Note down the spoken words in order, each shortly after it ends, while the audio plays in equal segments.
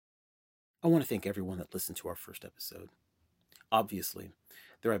I want to thank everyone that listened to our first episode. Obviously,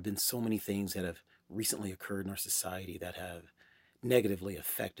 there have been so many things that have recently occurred in our society that have negatively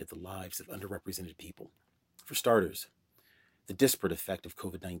affected the lives of underrepresented people. For starters, the disparate effect of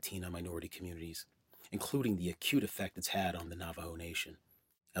COVID 19 on minority communities, including the acute effect it's had on the Navajo Nation.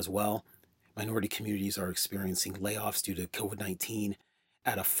 As well, minority communities are experiencing layoffs due to COVID 19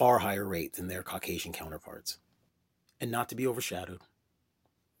 at a far higher rate than their Caucasian counterparts. And not to be overshadowed,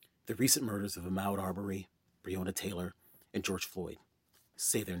 the recent murders of Ahmaud Arbery, Breonna Taylor, and George Floyd.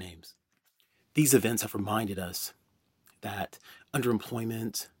 Say their names. These events have reminded us that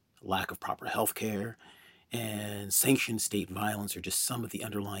underemployment, lack of proper health care, and sanctioned state violence are just some of the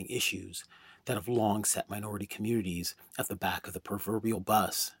underlying issues that have long set minority communities at the back of the proverbial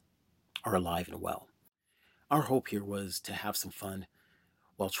bus are alive and well. Our hope here was to have some fun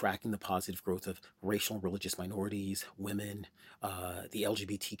while tracking the positive growth of racial and religious minorities, women, the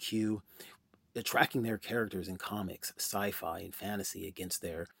LGBTQ, tracking their characters in comics, sci fi, and fantasy against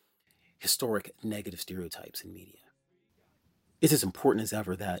their historic negative stereotypes in media. It's as important as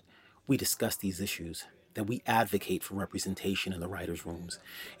ever that we discuss these issues, that we advocate for representation in the writers' rooms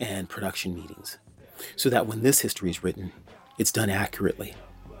and production meetings, so that when this history is written, it's done accurately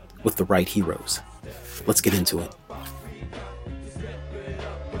with the right heroes. Let's get into it.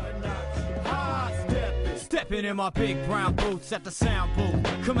 Stepping in my big brown boots at the sound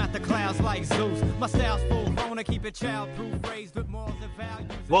booth. Come at the clouds like Zeus. My style's full, wanna keep it childproof, raised with morals and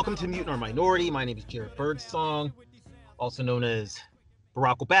values. Welcome to Mutant or Minority. My name is Jared Birdsong, also known as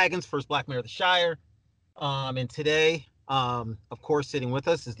Barack O'Baggins, first Black Mayor of the Shire. And today, of course, sitting with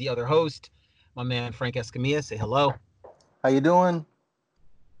us is the other host, my man Frank Escamilla. Say hello. How you doing?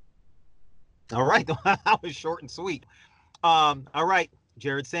 All right, that was short and sweet. All right,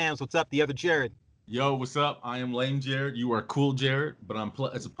 Jared Sams, what's up? The other Jared. Yo, what's up? I am Lame Jared. You are Cool Jared, but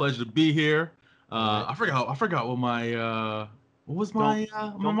it's a pleasure to be here. I forgot what my what was my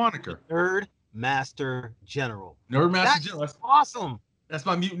moniker? Nerd Master General. Nerd Master General. That's awesome. That's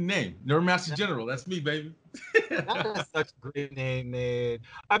my mutant name. Nerd Master General. That's me, baby. That is such a great name, man.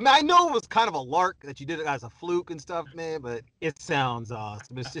 I mean, I know it was kind of a lark that you did it as a fluke and stuff, man, but it sounds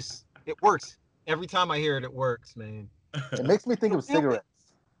awesome. It's just, it works. Every time I hear it, it works, man. It makes me think of cigarettes.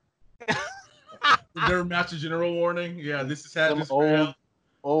 Nerd Master General warning. Yeah, this is happening.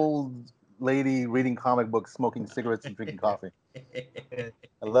 Old lady reading comic books, smoking cigarettes, and drinking coffee. I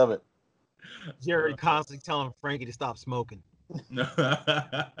love it. Jared constantly telling Frankie to stop smoking. Stop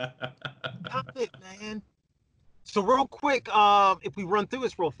it, man. So real quick, if we run through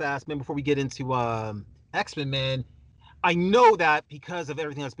this real fast, man, before we get into X-Men, man, I know that because of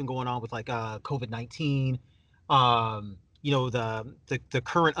everything that's been going on with like COVID-19, you know, the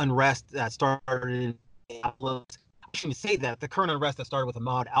current unrest that started in I shouldn't say that, the current unrest that started with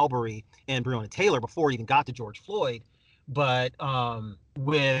Ahmaud Arbery and Breonna Taylor before it even got to George Floyd, but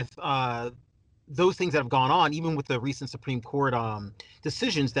with those things that have gone on, even with the recent Supreme Court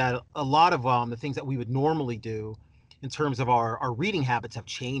decisions, that a lot of the things that we would normally do in terms of our reading habits have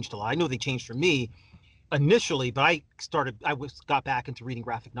changed a lot. I know they changed for me initially, but I got back into reading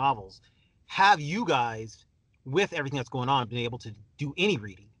graphic novels. Have you guys, with everything that's going on, been able to do any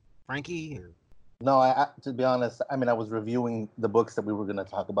reading? Frankie? Or... No, I to be honest, I mean, I was reviewing the books that we were going to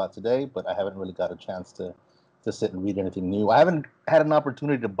talk about today, but I haven't really got a chance to sit and read anything new. I haven't had an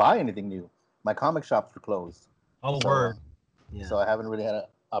opportunity to buy anything new. My comic shops were closed. Oh, so, word. Yeah. So I haven't really had an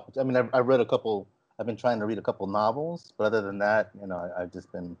opportunity. I mean, I've read a couple. I've been trying to read a couple novels, but other than that, you know, I've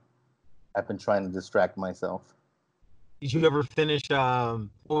been trying to distract myself. Did you ever finish? What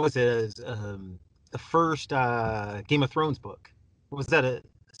was it? The first Game of Thrones book. Was that a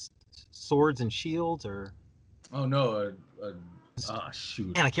Swords and Shields or? Oh no!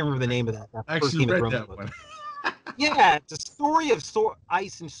 Shoot. Man, I can't remember the name of that. I actually read that one. Yeah, it's a story of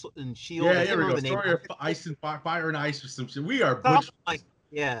Ice and Shield. Yeah, here we go. Story of Ice and Fire and Ice or some shit. We are butch.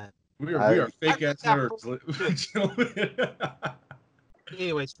 Yeah. We are fake ass nerds.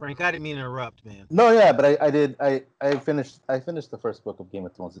 Anyways, Frank, I didn't mean to interrupt, man. No, yeah, but I finished the first book of Game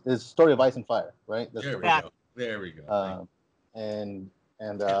of Thrones. It's Story of Ice and Fire, right? There we go.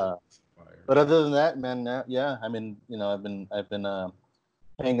 But other than that, man, yeah, I mean, you know, I've been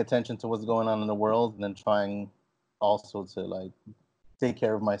paying attention to what's going on in the world, and then trying also to like take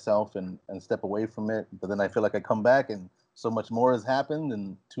care of myself and step away from it. But then I feel like I come back and so much more has happened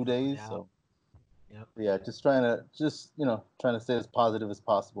in 2 days. Yeah. So yeah, just trying to stay as positive as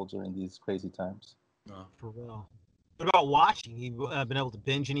possible during these crazy times. For real. What about watching? You been able to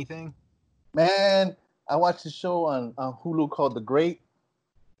binge anything? Man, I watched a show on Hulu called The Great.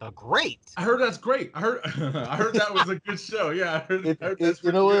 I heard that's great. I heard that was a good show. Yeah, I heard that's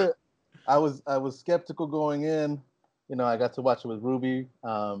you know good. I was skeptical going in. You know, I got to watch it with Ruby,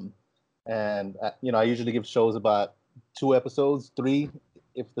 and you know, I usually give shows about 2 episodes, 3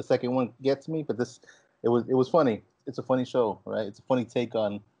 if the second one gets me. But this, it was funny. It's a funny show, right? It's a funny take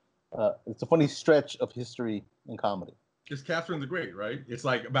on, it's a funny stretch of history in comedy. It's Catherine the Great, right? It's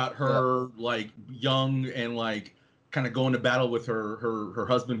like about her like young and like kind of going to battle with her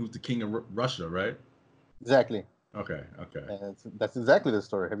husband, who's the king of Russia, right? Exactly. Okay. And that's exactly the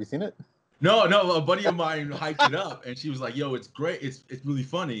story. Have you seen it? No, a buddy of mine hyped it up, and she was like, "Yo, it's great. It's really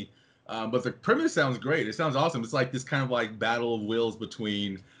funny." But the premise sounds great. It sounds awesome. It's like this kind of like battle of wills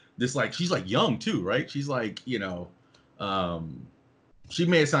between this, like, she's like young too, right? She's like, you know, she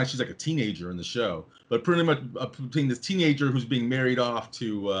may have sounded she's like a teenager in the show, but pretty much between this teenager who's being married off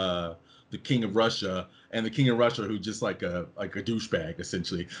to the king of Russia and the king of Russia who's just like a douchebag,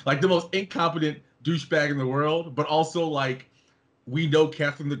 essentially, like the most incompetent douchebag in the world, but also like, we know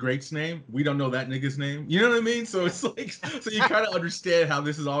Catherine the Great's name. We don't know that nigga's name. You know what I mean? So it's like, so you kind of understand how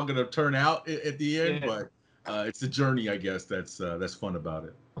this is all going to turn out at the end, but it's the journey, I guess, that's fun about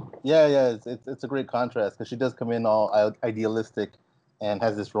it. Yeah. It's a great contrast because she does come in all idealistic and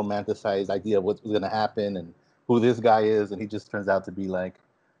has this romanticized idea of what's going to happen and who this guy is, and he just turns out to be like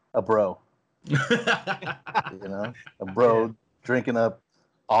a bro. You know, a bro drinking up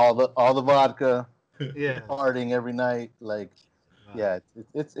all the vodka, partying every night, like. Yeah,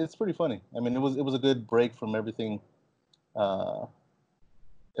 it's pretty funny. I mean, it was a good break from everything that's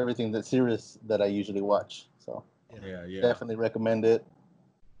serious that I usually watch. So yeah, definitely recommend it.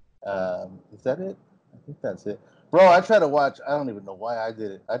 Is that it? I think that's it, bro. I try to watch. I don't even know why I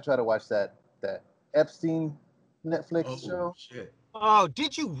did it. I try to watch that Epstein Netflix show. Shit. Oh,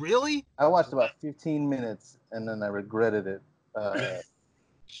 did you really? I watched about 15 minutes and then I regretted it.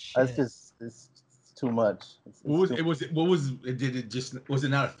 It's too much. Was it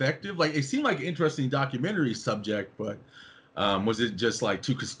not effective? Like, it seemed like an interesting documentary subject, but was it just like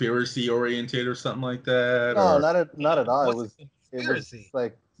too conspiracy oriented or something like that? No, or? not at all.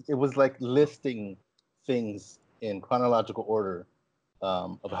 It was like listing things in chronological order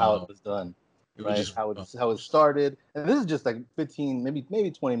of how it was done, right? How it started, and this is just like 15, maybe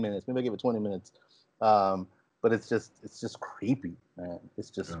 20 minutes. Maybe I give it 20 minutes, but it's just creepy, man. It's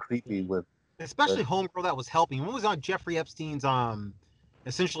just creepy with. Especially homegirl that was helping. What was on Jeffrey Epstein's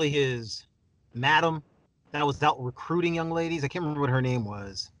essentially his madam that was out recruiting young ladies? I can't remember what her name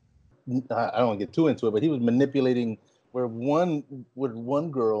was. I don't want to get too into it, but he was manipulating where one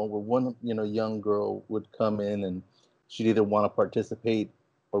young girl would come in and she'd either want to participate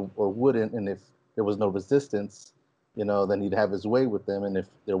or wouldn't, and if there was no resistance, you know, then he'd have his way with them, and if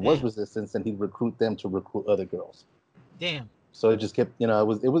there was resistance, then he'd recruit them to recruit other girls. Damn. So it just kept, you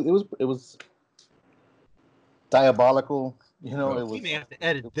know, it was diabolical, you know. We may have to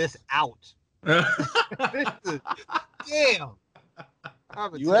edit this out. Damn.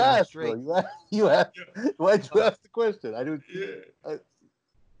 You asked, bro. You asked. Why'd you ask the question?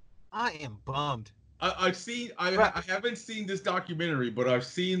 I am bummed. I haven't seen this documentary, but I've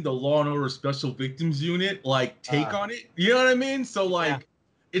seen the Law and Order Special Victims Unit like take on it. You know what I mean? So like,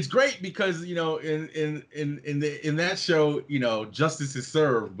 it's great because, you know, in that show, you know, justice is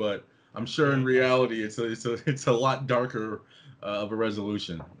served, but I'm sure in reality it's a lot darker of a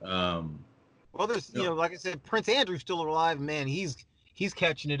resolution. Well, there's you know, like I said, Prince Andrew's still alive, man. He's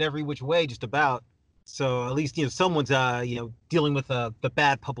catching it every which way, just about. So at least, you know, someone's you know, dealing with the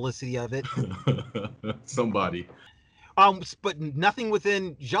bad publicity of it. Somebody. But nothing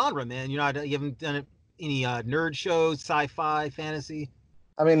within genre, man. You know, you haven't done any nerd shows, sci-fi, fantasy.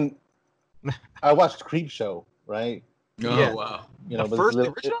 I mean, I watched Creepshow, right? Oh wow! You know, but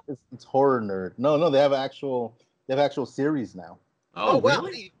it's horror nerd. No, they have actual series now. Oh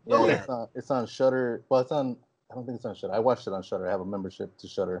really? Yeah, it's on Shudder. Well, it's on. I don't think it's on Shudder. I watched it on Shudder. I have a membership to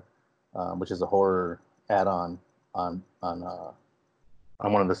Shudder, which is a horror add-on on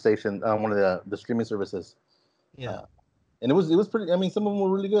one of the stations, on one of the streaming services. Yeah. And it was pretty. I mean, some of them were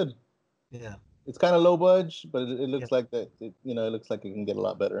really good. Yeah. It's kind of low budge, but it looks like that. It looks like it can get a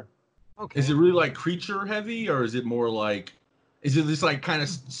lot better. Okay. Is it really like creature heavy, or is it more like? Is it this like kind of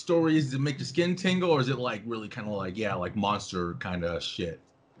stories that make your skin tingle, or is it like really kind of like like monster kind of shit?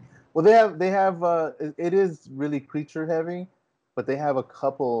 Well, they have it is really creature heavy, but they have a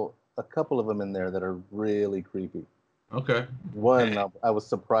couple of them in there that are really creepy. Okay. One, I was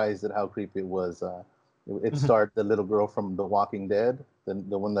surprised at how creepy it was. It starred the little girl from The Walking Dead,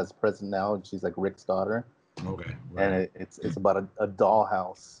 the one that's present now, and she's like Rick's daughter. Okay. Right. And it's about a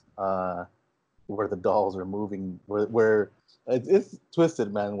dollhouse where the dolls are moving, where it's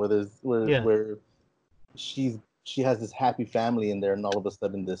twisted, man. Where she has this happy family in there, and all of a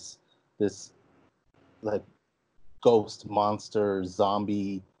sudden this this like ghost monster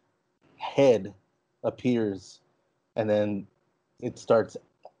zombie head appears, and then it starts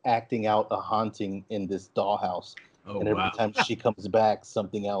acting out a haunting in this dollhouse. Oh, And every wow. time she comes back,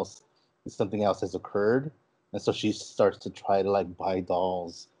 something else has occurred, and so she starts to try to like buy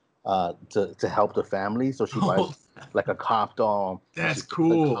dolls to help the family. So she buys Oh, like a cop doll. And that's she puts the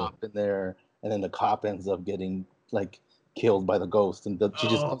cool. cop in there, and then the cop ends up getting like killed by the ghost, and she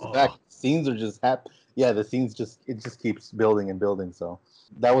just comes Oh. back. Scenes are just happy. Yeah, the scenes just keeps building and building. So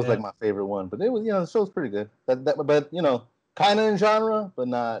that was Yeah. like my favorite one. But it was, the show's pretty good. But kind of in genre, but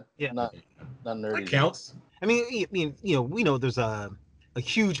not Yeah. not nerdy. That counts. I mean, we know there's a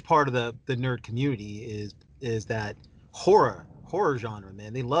huge part of the nerd community is that horror genre,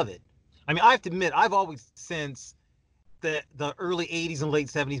 man. They love it. I mean, I have to admit, I've always since the early '80s and late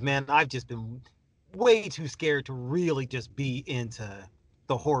 '70s, man, I've just been way too scared to really just be into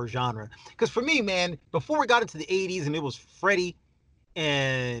the horror genre. Because for me, man, before we got into the '80s and it was Freddy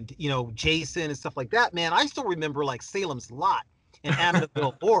and Jason and stuff like that, man, I still remember like Salem's Lot and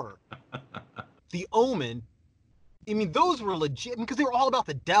Amityville Horror, The Omen. I mean, those were legit because they were all about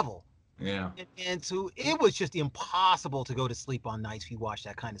the devil. Yeah. And so it was just impossible to go to sleep on nights if you watched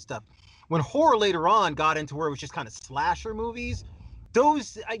that kind of stuff. When horror later on got into where it was just kind of slasher movies,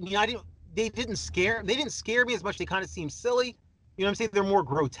 those, I mean, they didn't scare me as much. They kind of seemed silly. You know what I'm saying? They're more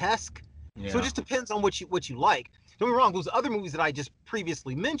grotesque. Yeah. So it just depends on what you like. Don't get me wrong, those other movies that I just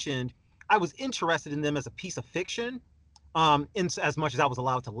previously mentioned, I was interested in them as a piece of fiction, in as much as I was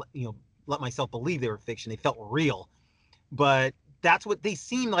allowed to, let myself believe they were fiction. They felt real. But that's what they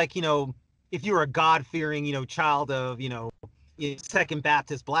seem like, if you're a God-fearing, child of, Second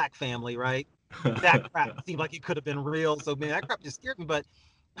Baptist black family, right? That crap seemed like it could have been real. So, man, that crap just scared me. But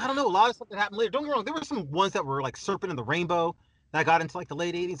I don't know, a lot of stuff that happened later. Don't get me wrong, there were some ones that were like Serpent in the Rainbow that got into like the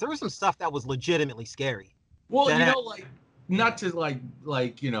late 80s. There was some stuff that was legitimately scary. Well, That like, not to like, I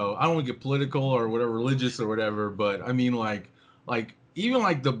don't want to get political or whatever, religious or whatever, but I mean, like even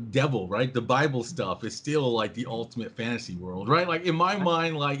like the devil, right? The Bible stuff is still like the ultimate fantasy world, right? Like in my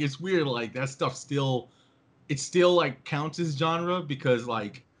mind, like it's weird, like that stuff still like counts as genre because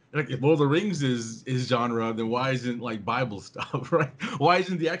like if Lord of the Rings is genre, then why isn't like Bible stuff, right? Why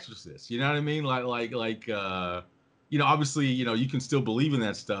isn't The Exorcist? You know what I mean? Obviously, you can still believe in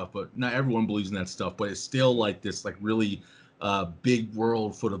that stuff, but not everyone believes in that stuff. But it's still like this like really big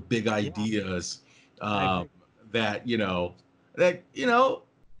world full of big ideas that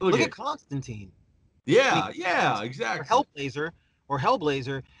look at Constantine. Yeah, I mean, yeah, or exactly. Hellblazer.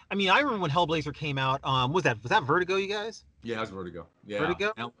 I mean, I remember when Hellblazer came out. Was that Vertigo, you guys? Yeah, that's Vertigo. Yeah.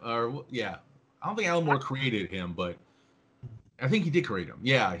 Vertigo? Yeah. I don't think Alan Moore created him, but I think he did create him.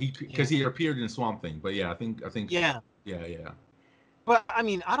 Yeah, because he appeared in Swamp Thing. But yeah, I think. Yeah. Yeah. But I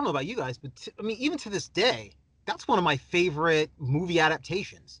mean, I don't know about you guys, but I mean, even to this day, that's one of my favorite movie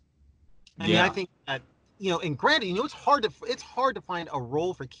adaptations. I mean, I think that and granted, it's hard to find a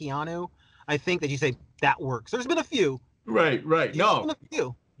role for Keanu. I think that you say that works. There's been a few. Right. There's No. been a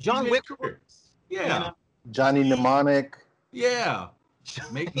few. John Wick works. Yeah. Johnny Mnemonic. Yeah.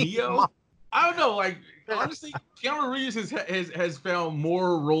 Make Neo. I don't know. Like honestly, Keanu Reeves has found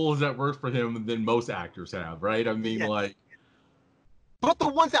more roles that work for him than most actors have. Right. I mean, like. But the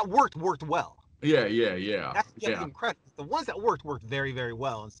ones that worked well. Yeah. That's incredible. The ones that worked very, very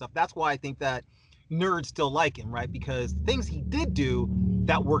well and stuff. That's why I think that nerds still like him, right? Because things he did do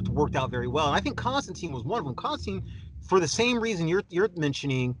that worked out very well. And I think Constantine was one of them. Constantine, for the same reason you're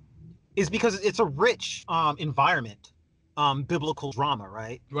mentioning, is because it's a rich environment, biblical drama,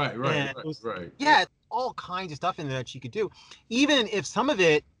 right? Right. Yeah, all kinds of stuff in there that you could do, even if some of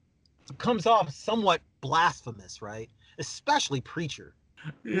it comes off somewhat blasphemous, right? Especially Preacher.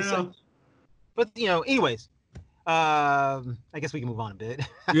 Yeah. So, but anyways, I guess we can move on a bit.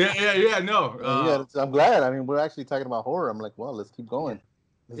 Yeah. No. I'm glad. I mean, we're actually talking about horror. I'm like, well, let's keep going.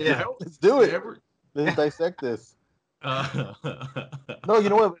 Let's do it. Let's dissect this. No, you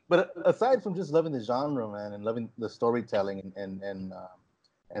know what? But aside from just loving the genre, man, and loving the storytelling and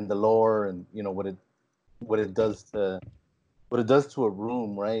the lore, and what it does to a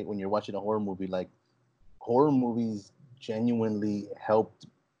room, right? When you're watching a horror movie, like horror movies genuinely helped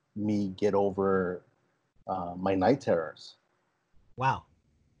me get over my night terrors. Wow.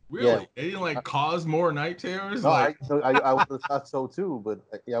 Really? Yeah. They didn't cause more night terrors? No, I would have thought so too, but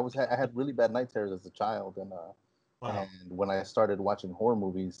I had really bad night terrors as a child, and and when I started watching horror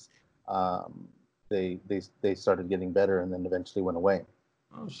movies, they started getting better, and then eventually went away.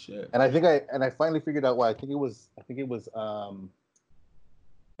 Oh shit! And I finally figured out why. I think it was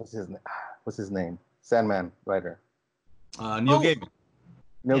what's his name? Sandman writer. Neil Gaiman.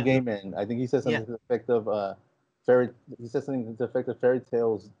 Neil Yeah. Gaiman. I think he said Yeah. something to the effect of fairy. He said something to the effect of fairy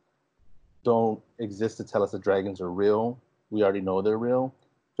tales don't exist to tell us that dragons are real. We already know they're real.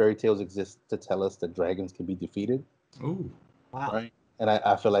 Fairy tales exist to tell us that dragons can be defeated. Ooh. Wow. Right. And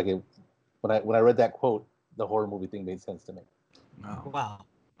I feel like it when I read that quote, the horror movie thing made sense to me. Wow. Wow.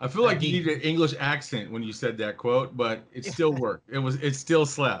 I feel like you Indeed. needed an English accent when you said that quote, but it still worked. It still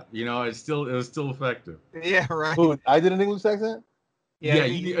slapped. You know, it was still effective. Yeah, right. Who I did an English accent? Yeah,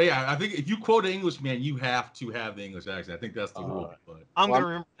 yeah. I think if you quote an Englishman, you have to have the English accent. I think that's the rule. But I'm Well, gonna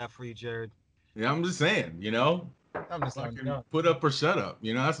remember that for you, Jared. yeah, I'm just saying. You know, I'm just letting you know. put up or shut up.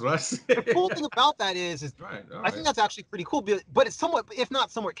 You know, that's what I say. The cool thing about that is Right. All I right. think that's actually pretty cool, but it's somewhat, if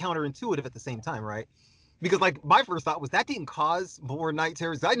not somewhat counterintuitive at the same time, right? Because like my first thought was that didn't cause more night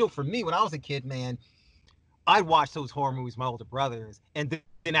terrors. I know for me, when I was a kid, man, I'd watch those horror movies with my older brothers, and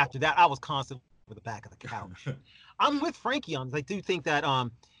then after that, I was constantly over the back of the couch. I'm with Frankie on this. I do think that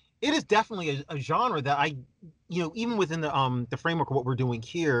it is definitely a genre that I, even within the framework of what we're doing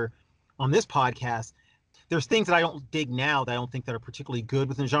here on this podcast, there's things that I don't dig now that I don't think that are particularly good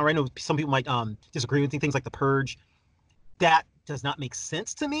within the genre. I know some people might disagree with things like The Purge. That does not make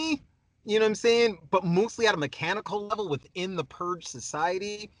sense to me. You know what I'm saying? But mostly at a mechanical level within the Purge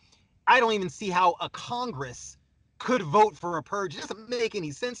society, I don't even see how a Congress could vote for a purge. It doesn't make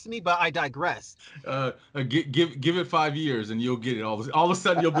any sense to me, but I digress. Give it 5 years and you'll get it. All of a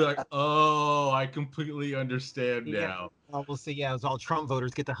sudden you'll be like, oh, I completely understand now. We'll see. Yeah, it was all Trump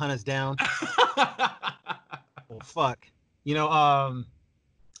voters get to hunt us down. Well, fuck.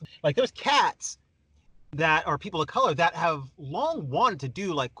 Like there's cats that are people of color that have long wanted to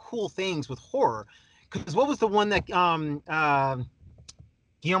do like cool things with horror. Because what was the one that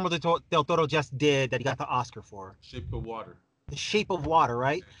Guillermo del Toro just did that he got the Oscar for? Shape of Water. The Shape of Water,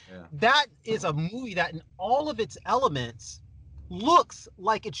 right? Yeah. That is a movie that in all of its elements looks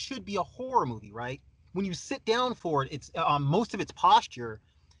like it should be a horror movie, right? When you sit down for it, it's most of its posture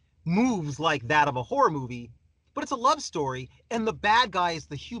moves like that of a horror movie, but it's a love story, and the bad guy is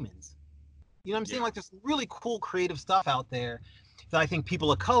the humans. You know what I'm saying? Yeah. Like there's really cool creative stuff out there that I think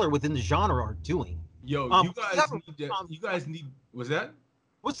people of color within the genre are doing. Yo, you guys need. Was that?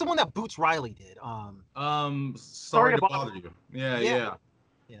 What's the one that Boots Riley did? Sorry to bother you. Yeah.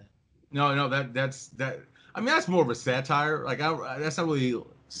 No, that's that. I mean, that's more of a satire. Like, that's not really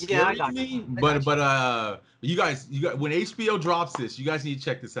scary to me. But you guys, when HBO drops this, you guys need to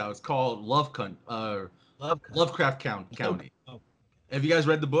check this out. It's called Lovecraft County. Oh. Have you guys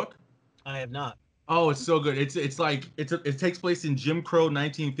read the book? I have not. Oh, it's so good. It's like it takes place in Jim Crow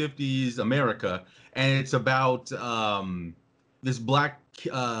 1950s America, and it's about this black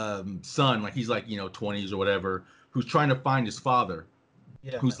son, like he's like 20s or whatever, who's trying to find his father,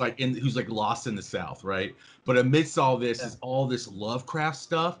 who's like lost in the South, right? But amidst all this is all this Lovecraft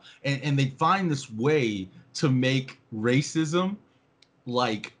stuff, and they find this way to make racism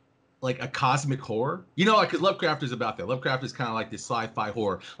like a cosmic horror, because Lovecraft is about that. Lovecraft is kind of like this sci-fi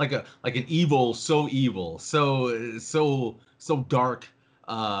horror, like an evil, so dark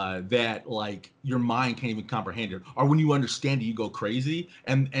that like your mind can't even comprehend it, or when you understand it, you go crazy.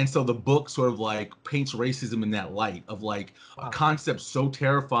 And so the book sort of like paints racism in that light of like a concept so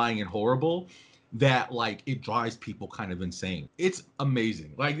terrifying and horrible that like it drives people kind of insane. It's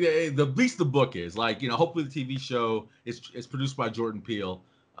amazing. Like at least the book is like, hopefully the TV show is produced by Jordan Peele.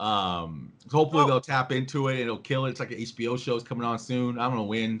 So hopefully they'll tap into it and it'll kill it. It's like an HBO show is coming on soon. I don't know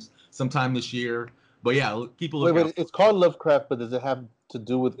when, sometime this year. But yeah, people look. Wait, it's called Lovecraft, but does it have to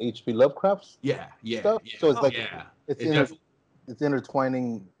do with H.P. Lovecraft's stuff? So it's like it's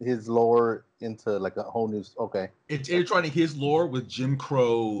intertwining his lore into like a whole new. Okay. It's intertwining his lore with Jim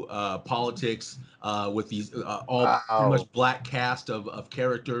Crow politics, with these all pretty much black cast of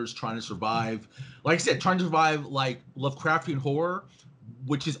characters trying to survive. Like I said, trying to survive like Lovecraftian horror,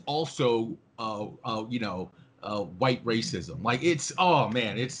 which is also white racism. Like it's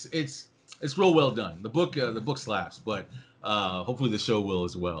real well done. The book slaps, but hopefully the show will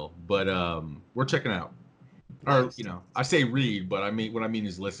as well. But we're checking out. Or I say read, but I mean what I mean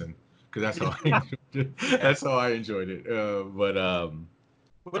is listen, because that's how I enjoyed it. What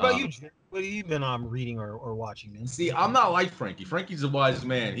about you, Jim? What have you been reading or watching, man? See, I'm not like Frankie. Frankie's a wise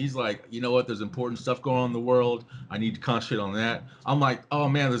man. He's like, you know what? There's important stuff going on in the world. I need to concentrate on that. I'm like, oh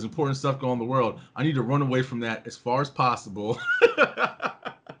man, there's important stuff going on in the world. I need to run away from that as far as possible.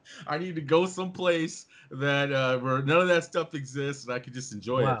 I need to go someplace that where none of that stuff exists and I can just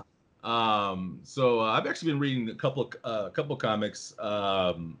enjoy it. So I've actually been reading a couple of comics.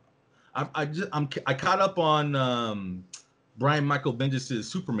 I caught up on Brian Michael Bendis'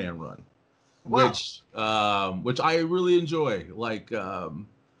 Superman run. Wow. which I really enjoy. Like,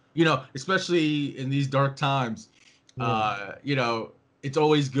 especially in these dark times, it's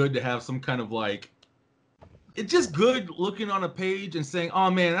always good to have some kind of like. It's just good looking on a page and saying,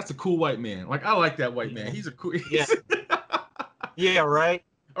 "Oh man, that's a cool white man." Like I like that white man. He's a cool. Yeah. Yeah, right.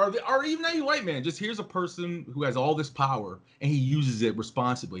 Or even any white man. Just here's a person who has all this power and he uses it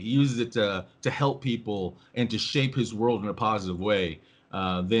responsibly. He uses it to help people and to shape his world in a positive way.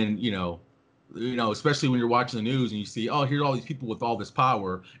 Then especially when you're watching the news and you see, oh, here's all these people with all this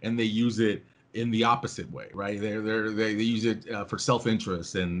power and they use it in the opposite way, right? They use it for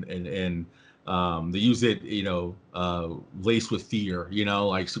self-interest and they use it, laced with fear.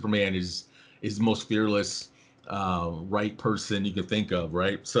 Like Superman is the most fearless right person you could think of,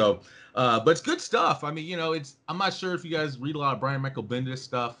 right? So, but it's good stuff. I mean, I'm not sure if you guys read a lot of Brian Michael Bendis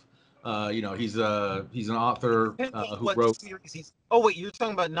stuff. He's an author Depends on who what wrote. series he's. Oh wait, you're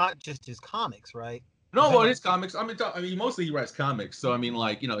talking about not just his comics, right? You're No, talking well, about- his comics. I mean, mostly he writes comics. So I mean,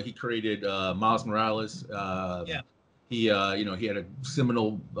 like, he created Miles Morales. Yeah. He had a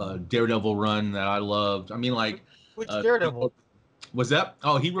seminal Daredevil run that I loved. I mean, like, Which uh, Daredevil? was that?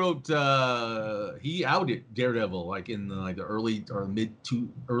 Oh, he wrote. He outed Daredevil like in the early or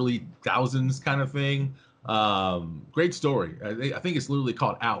early thousands kind of thing. Great story. I think it's literally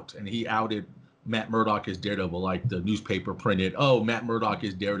called Out, and he outed Matt Murdock as Daredevil. Like the newspaper printed, "Oh, Matt Murdock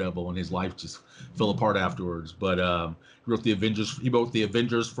is Daredevil," and his life just fell apart afterwards. But he wrote the Avengers. He wrote the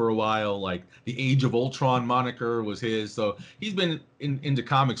Avengers for a while. Like the Age of Ultron moniker was his. So he's been into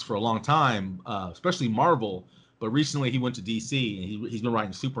comics for a long time, especially Marvel. But recently he went to DC and he's been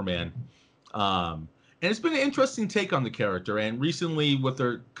writing Superman. And it's been an interesting take on the character. And recently what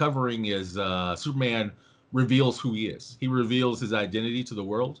they're covering is Superman reveals who he is. He reveals his identity to the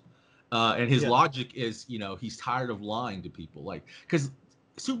world. And his logic is, he's tired of lying to people. Like, because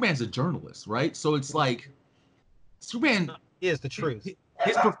Superman's a journalist, right? So it's like Superman Is the truth.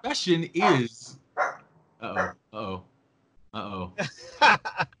 His profession is uh-oh.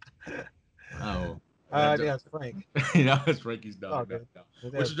 Yeah, it's Frank. It's Frankie's dog. Oh,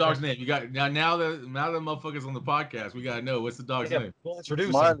 What's your dog's name? You got now that motherfuckers on the podcast, we gotta know what's the dog's name. We'll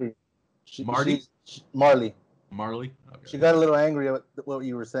introduce Marley. Marty? Marley. Marley. Okay. She got a little angry at what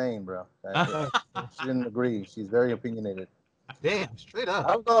you were saying, bro. She didn't agree. She's very opinionated. Damn, straight up.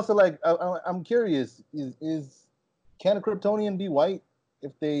 I was also like, I'm curious. Can a Kryptonian be white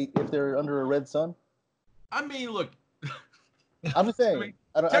if they're under a red sun? I mean, look. I'm just saying.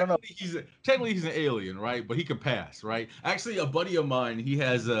 I don't know. Technically, he's an alien, right? But he could pass, right? Actually, a buddy of mine, he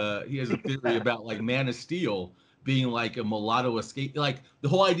has a theory about like Man of Steel being like a mulatto escape. Like the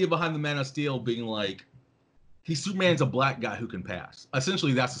whole idea behind the Man of Steel being like Superman's a black guy who can pass.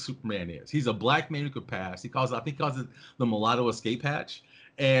 Essentially, that's what Superman is. He's a black man who could pass. He calls it the mulatto escape hatch.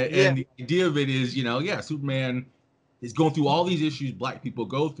 And the idea of it is, Superman is going through all these issues black people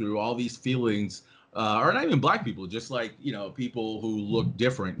go through, all these feelings. Or not even black people, just like, people who look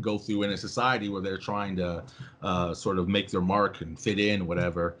different go through in a society where they're trying to sort of make their mark and fit in,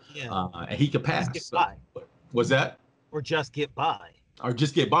 whatever. Yeah. And he could pass. Just get by. Was that? Or just get by. Or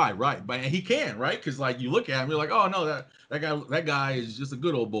just get by, right? But he can, right? Because like you look at him, you're like, oh no, that guy is just a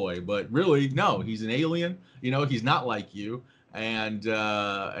good old boy. But really, no, he's an alien. He's not like you, and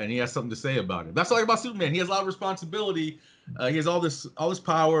he has something to say about it. That's what I like about Superman. He has a lot of responsibility. He has all this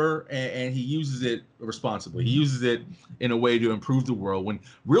power, and he uses it responsibly. He uses it in a way to improve the world. When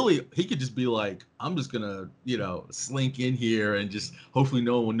really he could just be like, I'm just gonna, slink in here and just hopefully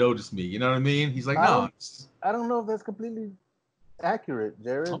no one will notice me. You know what I mean? He's like, no. I don't know if that's completely accurate,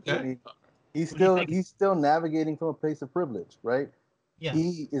 Jared. Okay. I mean, he's still navigating from a place of privilege, right? Yeah.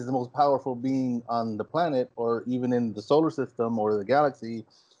 He is the most powerful being on the planet, or even in the solar system or the galaxy.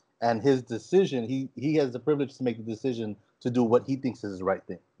 And his decision, he has the privilege to make the decision to do what he thinks is the right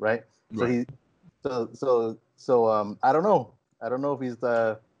thing, right? Right. So I don't know. I don't know if he's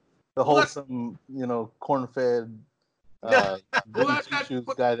the wholesome, corn-fed,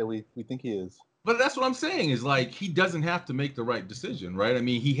 guy that we think he is. But that's what I'm saying is like he doesn't have to make the right decision, right? I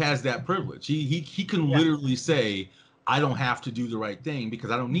mean, he has that privilege. He can literally say, I don't have to do the right thing because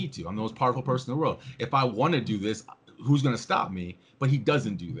I don't need to. I'm the most powerful person in the world. If I want to do this, who's going to stop me? But he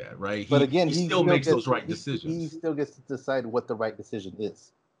doesn't do that, right? But again, he still makes those right decisions. He still gets to decide what the right decision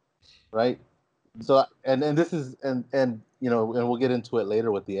is, right? So and this is and we'll get into it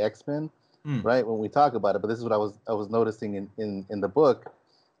later with the X-Men, right? When we talk about it. But this is what I was noticing in the book.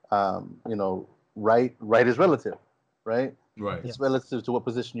 Right is relative, right? Right. It's relative to what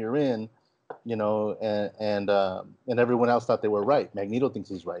position you're in, and everyone else thought they were right. Magneto thinks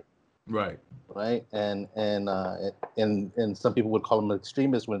he's right. Right. Right. And some people would call him an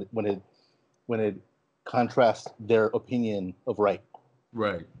extremist when it contrasts their opinion of right.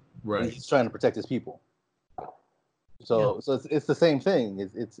 Right. And Right. he's trying to protect his people. So it's the same thing.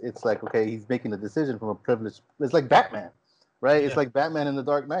 It's like, okay, he's making a decision from a privilege. It's like Batman, right? It's like Batman in The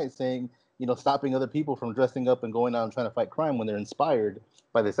Dark Knight saying, stopping other people from dressing up and going out and trying to fight crime when they're inspired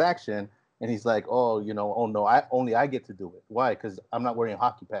by this action. And he's like, oh no, I get to do it. Why? Because I'm not wearing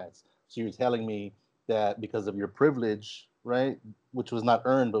hockey pads. So you're telling me that because of your privilege, right, which was not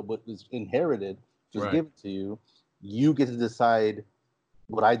earned but what was inherited, which was given to you, you get to decide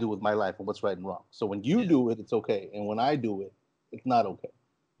what I do with my life and what's right and wrong. So when you do it, it's okay, and when I do it, it's not okay.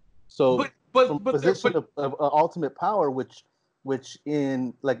 So from a position of ultimate power, which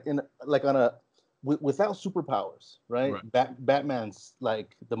in on a without superpowers, right? Batman's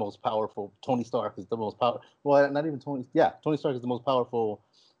like the most powerful. Tony Stark is the most powerful. Well, not even Tony. Yeah, Tony Stark is the most powerful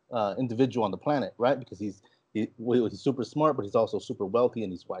individual on the planet, right? Because he's super smart, but he's also super wealthy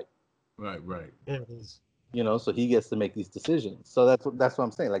and he's white. Right. It is. So he gets to make these decisions. So that's what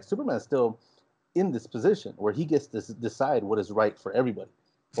I'm saying. Like Superman's still in this position where he gets to decide what is right for everybody.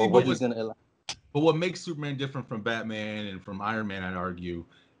 But what makes Superman different from Batman and from Iron Man, I'd argue,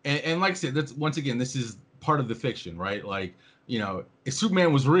 and like I said, that's once again, this is part of the fiction, right? Like, if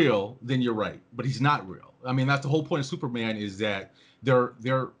Superman was real, then you're right, but he's not real. I mean, that's the whole point of Superman, is that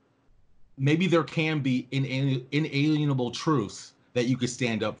maybe there can be inalienable truths that you could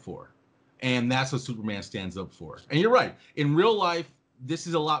stand up for. And that's what Superman stands up for. And you're right. In real life, this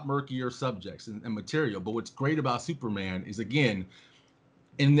is a lot murkier subjects and material. But what's great about Superman is, again,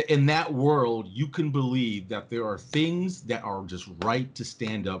 in that world, you can believe that there are things that are just right to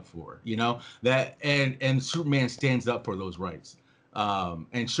stand up for. That and Superman stands up for those rights.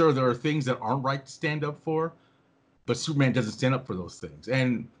 And sure, there are things that aren't right to stand up for, but Superman doesn't stand up for those things.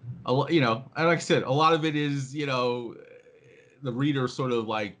 And like I said, a lot of it is the reader sort of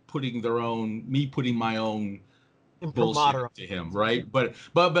like putting my own bullshit to him, right? But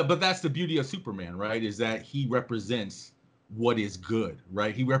that's the beauty of Superman, right? Is that he represents what is good,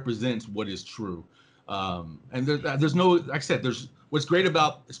 right? He represents what is true. And there's no, like I said, there's what's great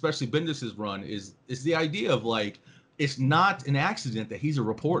about especially Bendis's run is the idea of like, it's not an accident that he's a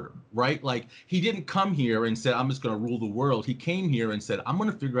reporter, right? Like he didn't come here and said, I'm just going to rule the world. He came here and said, I'm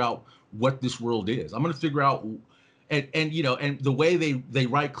going to figure out what this world is. I'm going to figure out. And the way they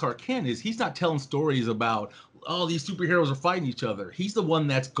write Clark Kent is he's not telling stories about, oh, these superheroes are fighting each other. He's the one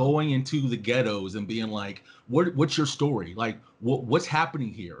that's going into the ghettos and being like, what's your story? Like, what's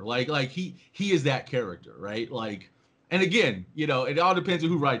happening here? Like he is that character, right? Like, and again, it all depends on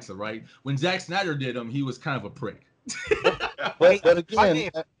who writes it, right? When Zack Snyder did him, he was kind of a prick. But again,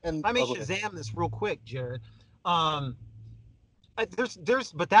 I may Shazam this real quick, Jared. But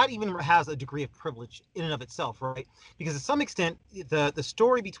that even has a degree of privilege in and of itself, right? Because to some extent, the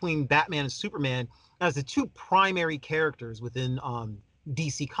story between Batman and Superman as the two primary characters within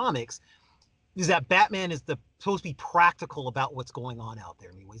DC Comics is that Batman is supposed to be practical about what's going on out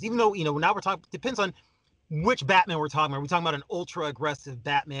there, anyways. Even though now we're talking, depends on which Batman we're talking about. Are we talking about an ultra aggressive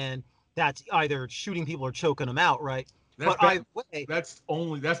Batman that's either shooting people or choking them out, right? That's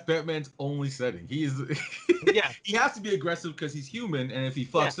Batman's only setting. He is he has to be aggressive because he's human, and if he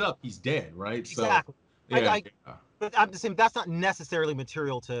fucks up, he's dead, right? Exactly. So, but I'm just saying that's not necessarily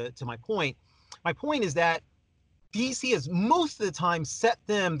material to my point. My point is that DC has most of the time set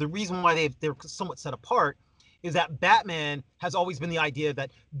them. The reason why they're somewhat set apart is that Batman has always been the idea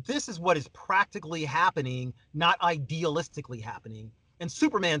that this is what is practically happening, not idealistically happening. And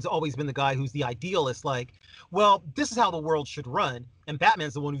Superman's always been the guy who's the idealist, like, well, this is how the world should run. And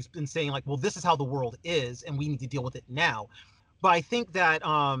Batman's the one who's been saying, like, well, this is how the world is, and we need to deal with it now. But I think that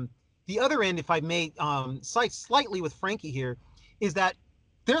the other end, if I may side slightly with Frankie here, is that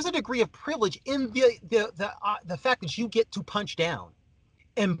there's a degree of privilege in the fact that you get to punch down.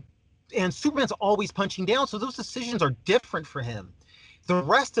 And Superman's always punching down, so those decisions are different for him. The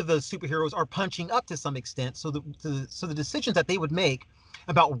rest of the superheroes are punching up to some extent, so the decisions that they would make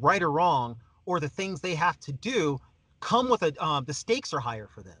about right or wrong, or the things they have to do, come with the stakes are higher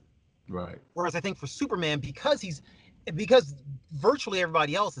for them. Right. Whereas I think for Superman, because virtually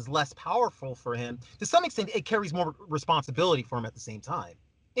everybody else is less powerful for him, to some extent it carries more responsibility for him at the same time.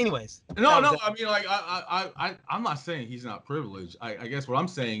 Anyways. No. I mean, like, I'm not saying he's not privileged. I guess what I'm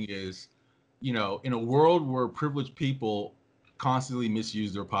saying is, in a world where privileged people constantly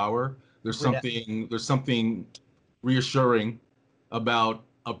misuse their power, there's something reassuring about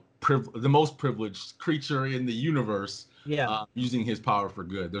the most privileged creature in the universe using his power for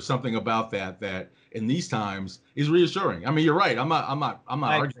good. There's something about that in these times is reassuring. I mean, you're right. I'm not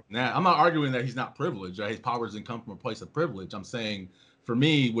arguing that. I'm not arguing that he's not privileged. His power doesn't come from a place of privilege. I'm saying for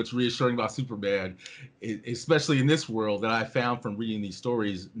me, what's reassuring about Superman, especially in this world that I found from reading these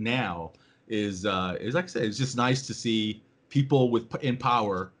stories now, is like I said, it's just nice to see people in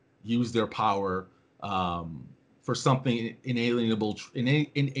power use their power for something inalienably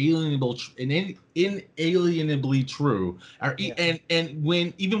true, and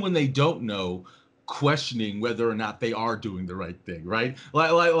when even when they don't know, questioning whether or not they are doing the right thing, right?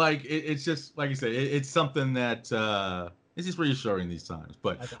 It's just like you said, it's something that it's just reassuring these times.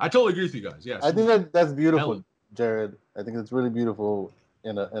 But I totally agree with you guys. Yeah, I think that's beautiful, Helen. Jared. I think it's really beautiful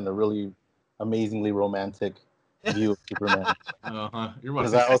in a really amazingly romantic view of Superman. You're about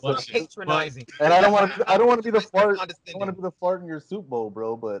Because to I also Patronizing. and I don't want to be the fart. I Condescending. don't want to be the fart in your soup bowl,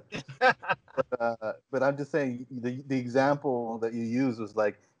 bro. But I'm just saying the example that you used was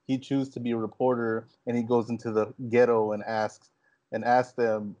like he chooses to be a reporter and he goes into the ghetto and asks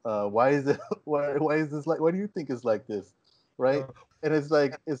them why is it why is this like, why do you think it's like this, right? And it's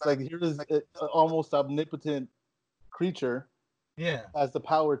like here's an almost omnipotent creature Yeah. has the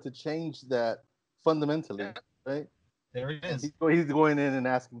power to change that fundamentally, right? There it is. He's going in and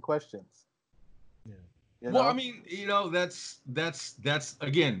asking questions. Yeah. Well, I mean, that's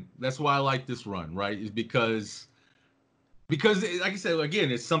again, that's why I like this run, right? Is because like I said,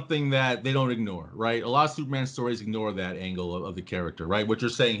 again, it's something that they don't ignore, right? A lot of Superman stories ignore that angle of the character, right? What you're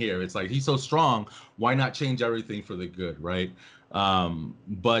saying here, it's like he's so strong, why not change everything for the good, right?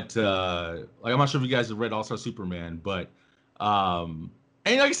 But like I'm not sure if you guys have read All-Star Superman, but and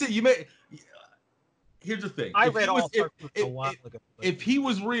like I said, here's the thing. I read All-Star a while ago. If he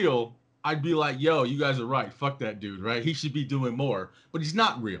was real, I'd be like, yo, you guys are right. Fuck that dude, right? He should be doing more. But he's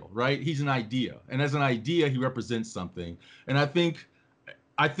not real, right? He's an idea. And as an idea, he represents something. And I think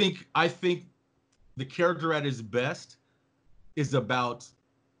the character at his best is about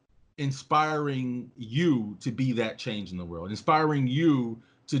inspiring you to be that change in the world, inspiring you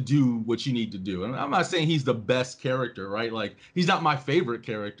to do what you need to do. And I'm not saying he's the best character, right? Like he's not my favorite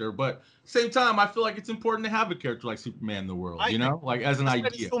character, but same time, I feel like it's important to have a character like Superman in the world, like as an idea.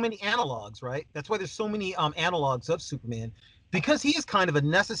 There's so many analogs, right? That's why there's so many analogs of Superman, because he is kind of a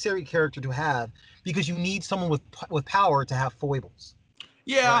necessary character to have, because you need someone with power to have foibles.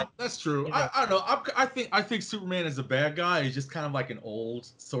 Yeah, right? That's true. I don't know. I think Superman is a bad guy. He's just kind of like an old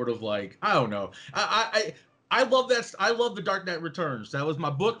sort of like, I don't know. I love that. I love The Dark Knight Returns. That was my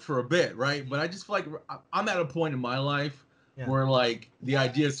book for a bit, right? But I just feel like I'm at a point in my life where like the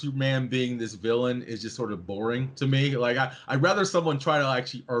idea of Superman being this villain is just sort of boring to me. Like I'd rather someone try to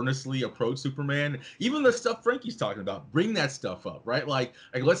actually earnestly approach Superman. Even the stuff Frankie's talking about, bring that stuff up, right? Like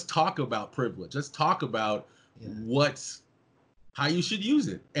let's talk about privilege. Let's talk about how you should use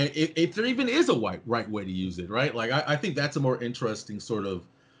it, and if there even is a right way to use it, right? Like I think that's a more interesting sort of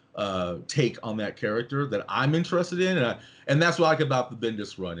take on that character that I'm interested in, and that's what I like about the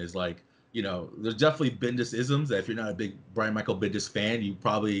Bendis run is like, there's definitely Bendis-isms that if you're not a big Brian Michael Bendis fan, you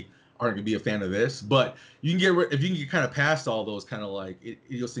probably aren't gonna be a fan of this. But you can if you can get kind of past all those kind of like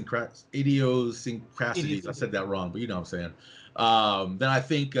idiosyncrasies. I said that wrong, but you know what I'm saying. Then I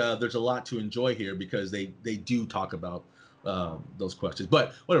think there's a lot to enjoy here because they do talk about those questions.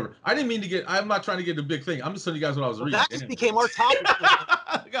 But whatever. I'm not trying to get a big thing. I'm just telling you guys what I was reading. That just became our topic.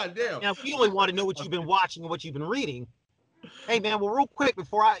 God damn. Now, we only want to know what you've been watching and what you've been reading. Hey, man, well, real quick,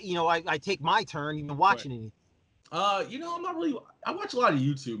 before I take my turn, you've been watching anything? I'm not really. I watch a lot of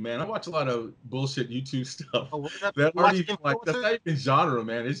YouTube, man. I watch a lot of bullshit YouTube stuff. That's not even genre,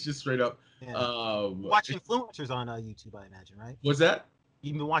 man. It's just straight up. Watch influencers on YouTube, I imagine, right? What's that?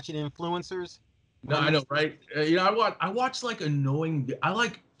 You've been watching influencers? No, I know, right? I watch like annoying. I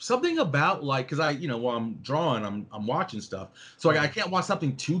like something about like, because while I'm drawing, I'm watching stuff. So like I can't watch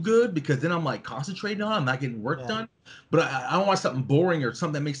something too good because then I'm like concentrating on it, I'm not getting work done. But I don't want something boring or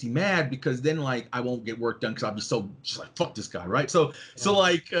something that makes me mad because then like I won't get work done because I'll be just like fuck this guy, right? So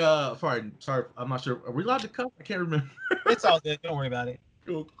like sorry, I'm not sure. Are we allowed to cuss? I can't remember. It's all good. Don't worry about it.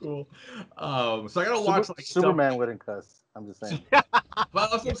 Cool. So I gotta watch like Superman wouldn't cuss. I'm just saying. But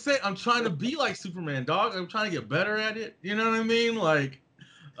that's what I'm saying. I'm trying to be like Superman, dog. I'm trying to get better at it. You know what I mean? Like,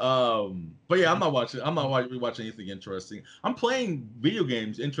 but yeah, I'm not rewatching anything interesting. I'm playing video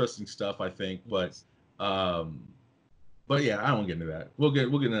games, interesting stuff, I think. But yeah, I won't get into that. We'll get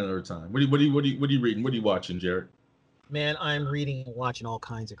another time. What are you reading? What are you watching, Jared? Man, I'm reading and watching all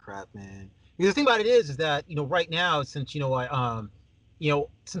kinds of crap, man. Because the thing about it is that right now, since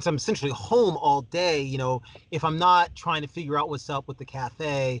since I'm essentially home all day, if I'm not trying to figure out what's up with the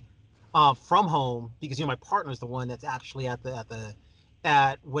cafe from home, because my partner's the one that's actually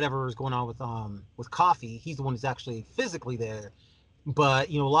at whatever is going on with coffee. He's the one who's actually physically there. But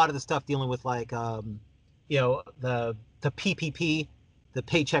a lot of the stuff dealing with like the PPP, the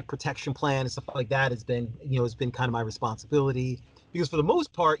paycheck protection plan and stuff like that has been, has been kind of my responsibility. Because for the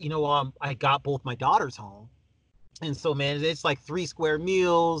most part, I got both my daughters home. And so, man, it's like 3 square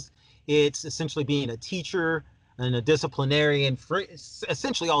meals. It's essentially being a teacher and a disciplinarian for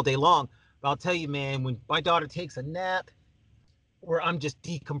essentially all day long. But I'll tell you, man, when my daughter takes a nap, where I'm just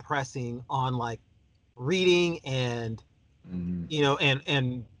decompressing on like reading and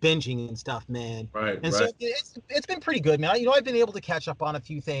and binging and stuff, man. Right, And right. so it's been pretty good, man. I've been able to catch up on a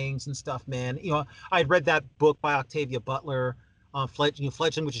few things and stuff, man. I'd read that book by Octavia Butler,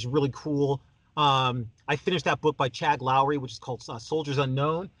 Fledgling, which is really cool. I finished that book by Chad Lowry, which is called Soldiers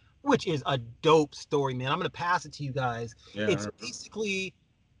Unknown, which is a dope story, man. I'm gonna pass it to you guys. Yeah, It's basically,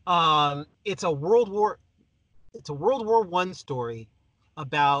 it's a World War I story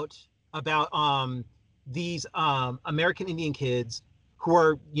about these American Indian kids who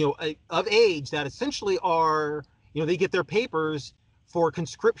are of age that essentially are they get their papers for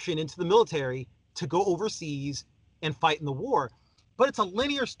conscription into the military to go overseas and fight in the war. But it's a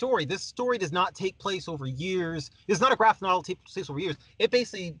linear story. This story does not take place over years. It's not a graphic novel that takes place over years. It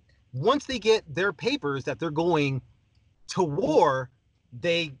basically, once they get their papers that they're going to war,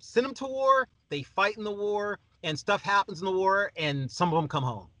 they send them to war, they fight in the war, and stuff happens in the war, and some of them come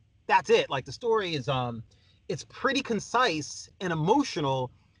home. That's it. Like, the story is it's pretty concise and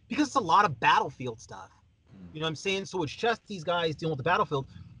emotional because it's a lot of battlefield stuff. You know what I'm saying? So it's just these guys dealing with the battlefield.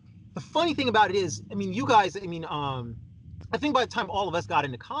 The funny thing about it is, you guys, I think by the time all of us got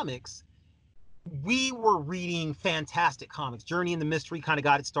into comics, we were reading fantastic comics. Journey into Mystery kind of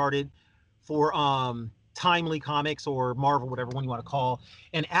got it started for Timely Comics or Marvel, whatever one you want to call,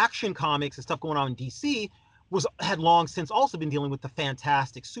 and Action Comics and stuff going on in DC had long since also been dealing with the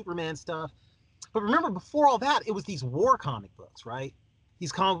fantastic Superman stuff. But remember, before all that, it was these war comic books, right?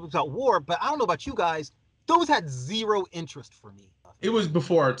 These comic books about war. But I don't know about you guys, those had zero interest for me. It was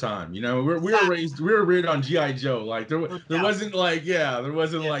before our time, we were reared on GI Joe. Like there wasn't like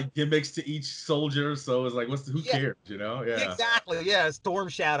like gimmicks to each soldier, so it was like who cares, Yeah. Exactly. Yeah, Storm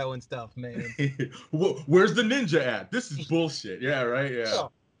Shadow and stuff, man. Where's the ninja at? This is bullshit. Yeah, right. Yeah.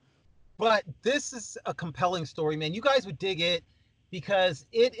 But this is a compelling story, man. You guys would dig it because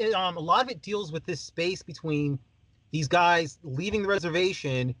it a lot of it deals with this space between these guys leaving the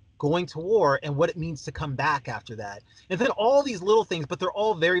reservation, going to war, and what it means to come back after that. And then all these little things, but they're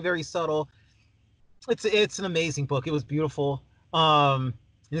all very, very subtle. It's an amazing book. It was beautiful.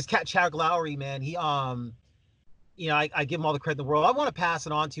 This cat Chad Lowry, man, he I give him all the credit in the world. I want to pass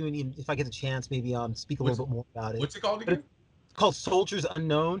it on to you, and if I get the chance, maybe speak a little bit more about it. What's it called again? It's called Soldiers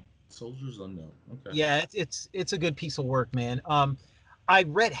Unknown. Soldiers Unknown. Okay. Yeah, it's a good piece of work, man. I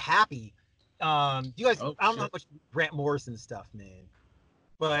read Happy. You guys, I don't know how much Grant Morrison stuff, man.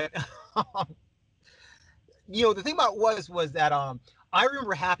 But the thing about it was that I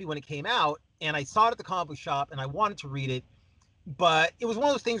remember Happy when it came out, and I saw it at the comic book shop, and I wanted to read it, but it was one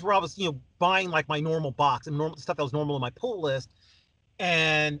of those things where I was buying like my normal box and normal stuff that was normal on my pull list,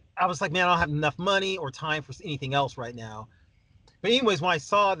 and I was like, man, I don't have enough money or time for anything else right now. But anyways, when I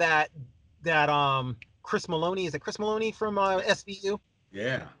saw that Chris Maloney, is it Chris Maloney from SVU?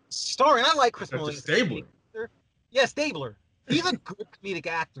 Yeah. Starring, I like Chris Maloney. Stabler. Yeah, Stabler. He's a good comedic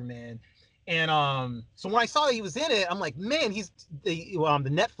actor, man. And so when I saw that he was in it, I'm like, man, he's the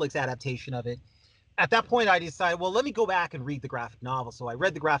Netflix adaptation of it. At that point, I decided, well, let me go back and read the graphic novel. So I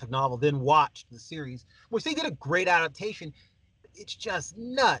read the graphic novel, then watched the series, which they did a great adaptation. It's just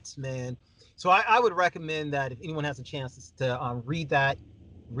nuts, man. So I would recommend that if anyone has a chance to read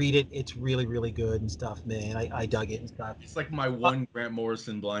it. It's really, really good and stuff, man. I dug it and stuff. It's like my one Grant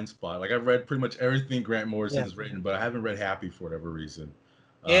Morrison blind spot. Like I've read pretty much everything Grant Morrison has written, but I haven't read Happy for whatever reason.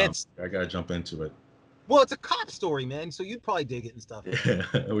 I gotta jump into it. Well, it's a cop story, man. So you'd probably dig it and stuff. Yeah.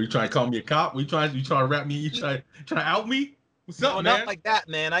 Were you trying to call me a cop? You trying to rap me? You trying to out me? What's up, man? Not like that,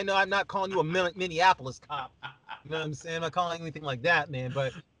 man. I know I'm not calling you a Minneapolis cop. You know what I'm saying? I'm not calling you anything like that, man.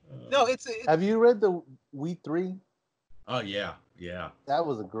 But no, it's Have you read the We 3? Oh yeah. That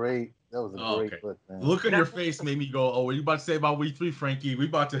was a great book, man. Look on your face made me go, oh, what are you about to say about We 3, Frankie? We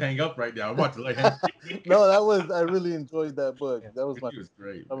about to hang up right now. I'm about to No, I really enjoyed that book. That was was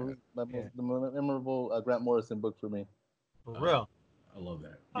great. The most memorable Grant Morrison book for me. For real. I love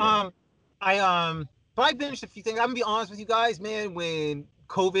that. Yeah. But I binged a few things. I'm gonna be honest with you guys, man. When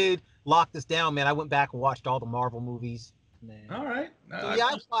COVID locked us down, man, I went back and watched all the Marvel movies. Man. All right.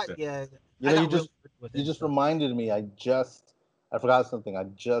 You just reminded me. I forgot something. I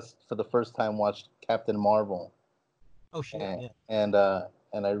just for the first time watched Captain Marvel. Oh shit! And I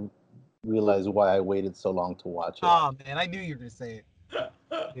realized why I waited so long to watch it. Oh man, I knew you were gonna say it.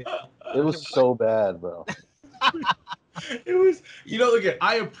 It was so bad, bro. It was, look at,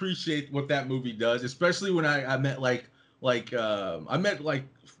 I appreciate what that movie does, especially when I met I met like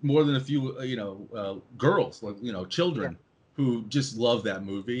more than a few girls, like children who just love that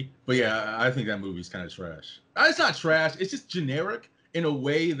movie. But yeah, I think that movie's kind of trash. It's not trash, it's just generic in a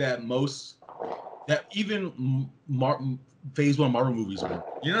way that even phase 1 Marvel movies were.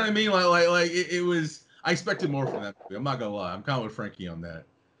 You know what I mean? It was, I expected more from that movie. I'm not gonna lie, I'm kind of with Frankie on that.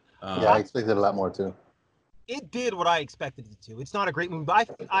 Yeah, I expected a lot more too. It did what I expected it to. It's not a great movie, but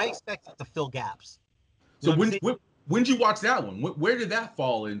I expected it to fill gaps. So when did you watch that one? Where did that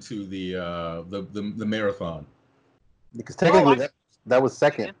fall into the marathon? Because technically that was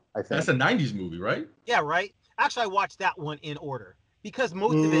second, I think. That's a 90s movie, right? Yeah, right. Actually, I watched that one in order because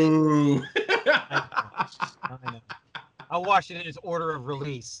most of it. I know. I watched it in its order of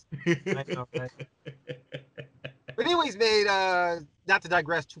release. I know, right? But anyways, mate, not to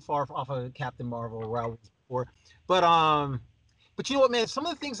digress too far off of Captain Marvel where I was before, but you know what, man? Some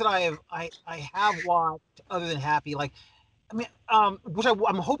of the things that I have watched other than Happy, like, I mean, which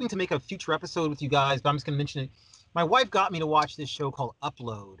I'm hoping to make a future episode with you guys, but I'm just gonna mention it. My wife got me to watch this show called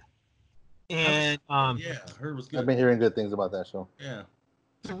Upload, and yeah, I heard it was good. I've been hearing good things about that show. Yeah.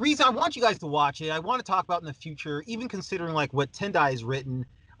 The reason I want you guys to watch it, I want to talk about in the future, even considering like what Tendai has written,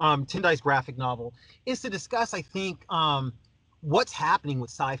 Tendai's graphic novel, is to discuss, I think, what's happening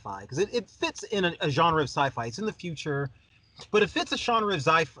with sci-fi, because it fits in a genre of sci-fi. It's in the future, but it fits a genre of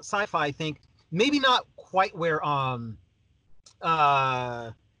sci-fi, I think, maybe not quite where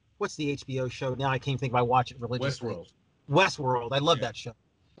what's the HBO show now? I can't think if I watch it religiously. Westworld. I love that show,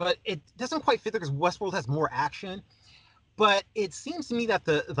 but it doesn't quite fit there because Westworld has more action. But it seems to me that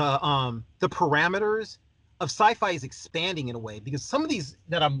the parameters of sci-fi is expanding in a way, because some of these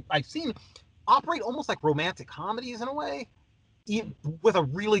that I've seen operate almost like romantic comedies in a way, with a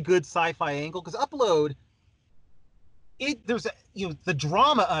really good sci-fi angle. Because Upload, there's the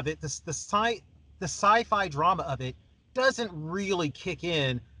drama of it, the sci-fi drama of it doesn't really kick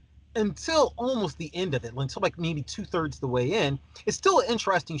in until almost the end of it, until like maybe 2/3 the way in. It's still an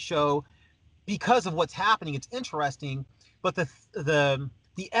interesting show because of what's happening. It's interesting, but the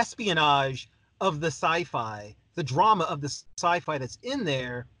espionage of the sci-fi, the drama of the sci-fi that's in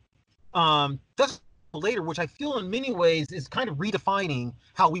there, does later, which I feel in many ways is kind of redefining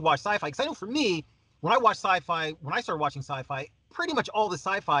how we watch sci-fi. Because I know for me, when I started watching sci-fi, pretty much all the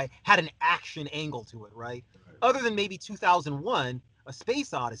sci-fi had an action angle to it, right? Other than maybe 2001, A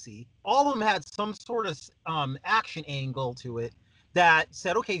Space Odyssey, all of them had some sort of action angle to it that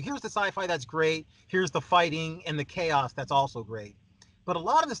said, okay, here's the sci-fi that's great, here's the fighting and the chaos that's also great. But a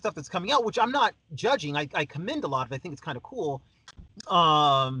lot of the stuff that's coming out, which I'm not judging, I commend a lot of it, I think it's kind of cool,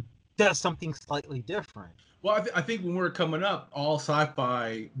 does something slightly different. Well, I think when we were coming up, all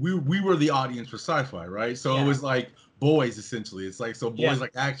sci-fi, we were the audience for sci-fi, right? So it was like boys, essentially. It's like, so boys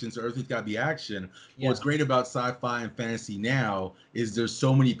like action, so everything's got to be action. What's great about sci-fi and fantasy now is there's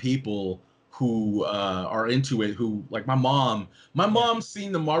so many people who are into it, who, like my mom's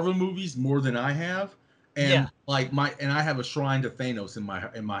seen the Marvel movies more than I have. And and I have a shrine to Thanos in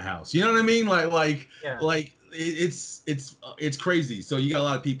my house. You know what I mean? It's crazy. So you got a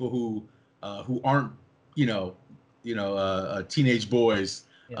lot of people who aren't teenage boys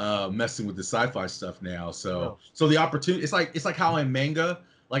messing with the sci-fi stuff now. So the opportunity, it's like how in manga,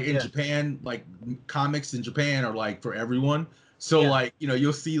 like in Japan, like comics in Japan are like for everyone. So like,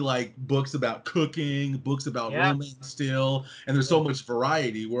 you'll see like books about cooking, books about romance still, and there's so much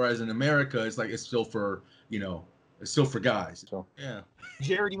variety. Whereas in America, it's like it's still for guys. So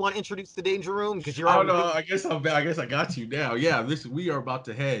Jared, you want to introduce the Danger Room? Because you're I guess I got you now. Yeah, we are about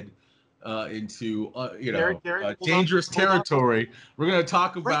to head into dangerous territory. We're gonna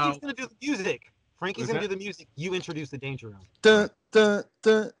talk about. Frankie's gonna do the music. Frankie's gonna do the music. You introduce the Danger Room. Dun, dun,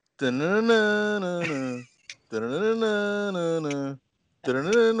 dun, dun, dun, dun, dun,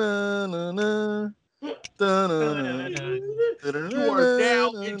 dun. You are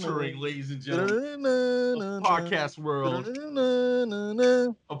now entering, ladies and gentlemen, the podcast world,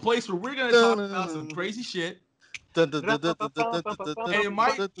 a place where we're going to talk about some crazy shit. And it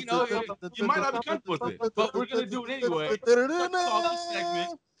might, you might not be comfortable with it, but we're going to do it anyway. Let's call this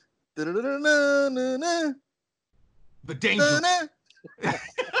segment The Danger.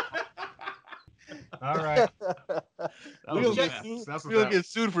 All right. We'll get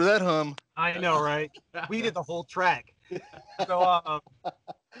sued for that hum. I know, right? We did the whole track. So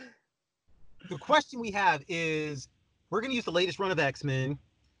the question we have is, we're going to use the latest run of X-Men,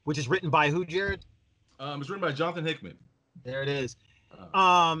 which is written by who, Jared? It's written by Jonathan Hickman. There it is.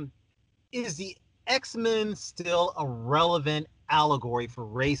 Is the X-Men still a relevant allegory for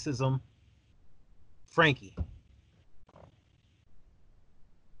racism? Frankie.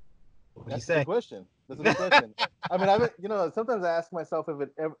 What do you That's a say? good question. That's a good question. I mean, sometimes I ask myself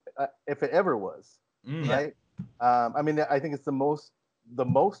if it ever was, right? I mean, I think it's the most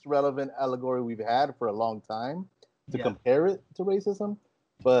relevant allegory we've had for a long time to compare it to racism,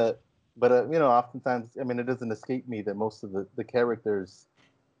 but oftentimes, I mean, it doesn't escape me that most of the characters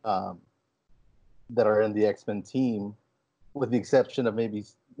that are in the X-Men team, with the exception of maybe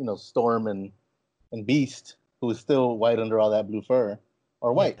Storm and Beast, who is still white under all that blue fur,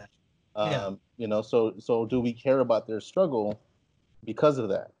 are white. So do we care about their struggle because of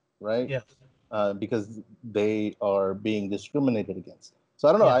that, right? Yeah. Because they are being discriminated against. So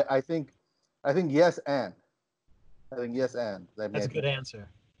I don't know. Yeah. I think yes and. I think yes and. That's a good answer.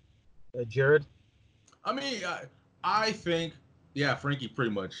 Jared? I mean, I think, Frankie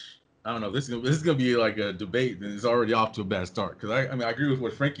pretty much. I don't know. This is gonna be like a debate, and it's already off to a bad start. Because I mean, I agree with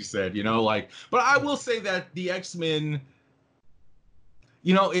what Frankie said. But I will say that the X-Men,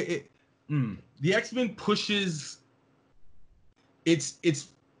 the X-Men pushes. It's it's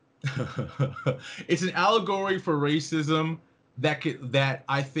an allegory for racism that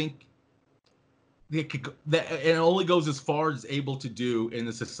I think that it only goes as far as it's able to do in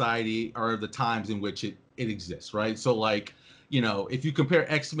the society or the times in which it exists, right? So like, if you compare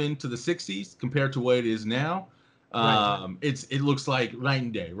X-Men to the 60s compared to what it is now, it looks like night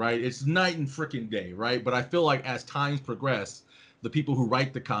and day, right? It's night and freaking day, right? But I feel like as times progress, the people who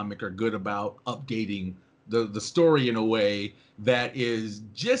write the comic are good about updating the story in a way that is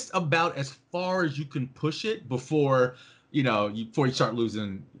just about as far as you can push it before you start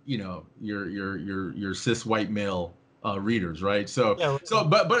losing your cis white male readers, right? So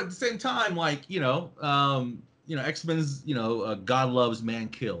but at the same time, like X-Men's God loves, man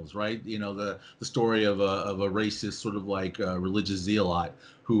kills, right? The story of a racist sort of like religious zealot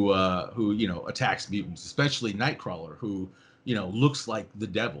who attacks mutants, especially Nightcrawler, who looks like the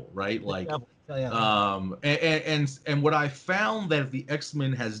devil, right? Like and what I found that the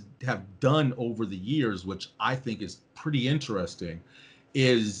X-Men have done over the years, which I think is pretty interesting,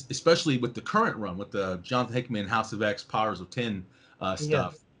 is especially with the current run with the Jonathan Hickman House of X Powers of 10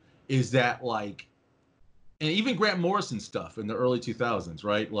 stuff, is that like, and even Grant Morrison stuff in the early 2000s,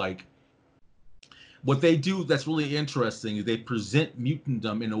 right? Like what they do that's really interesting is they present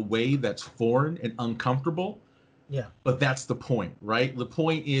mutantdom in a way that's foreign and uncomfortable. Yeah. But that's the point, right? The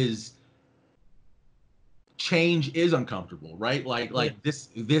point is change is uncomfortable, right? Like this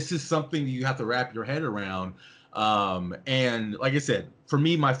is something you have to wrap your head around. And like I said, for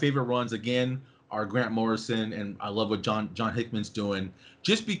me, my favorite runs again are Grant Morrison, and I love what John Hickman's doing,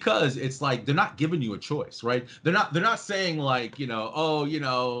 just because it's like they're not giving you a choice, right? They're not saying like,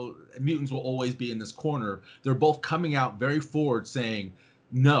 mutants will always be in this corner. They're both coming out very forward saying,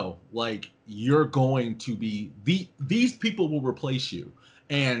 no, like you're going to be these people will replace you.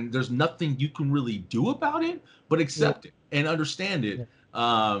 And there's nothing you can really do about it, but accept it and understand it,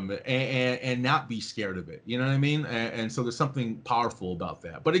 and not be scared of it. You know what I mean? And so there's something powerful about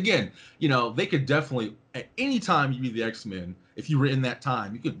that. But again, they could definitely, at any time you read the X-Men, if you were in that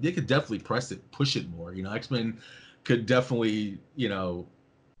time, they could definitely push it more. X-Men could definitely,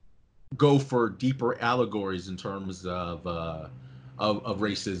 go for deeper allegories in terms of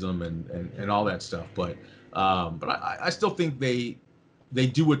racism and all that stuff. But I still think they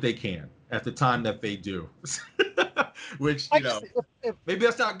do what they can at the time that they do, which maybe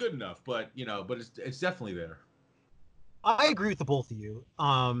that's not good enough, but it's definitely there. I agree with the both of you.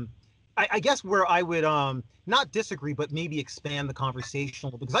 I guess where I would not disagree, but maybe expand the conversation a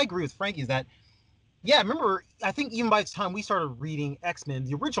little, because I agree with Frankie is that, remember, I think even by the time we started reading X-Men,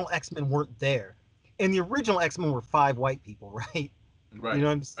 the original X-Men weren't there, and the original X-Men were 5 white people, right? Right. You know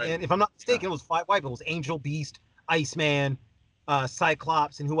what I'm saying? Right. If I'm not mistaken, it was 5 white people. It was Angel, Beast, Iceman,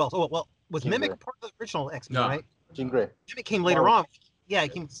 Cyclops, and who else? Oh, well, was Jean Mimic Grey. part of the original X-Men, right? Jean Grey. Mimic came later on. Yeah,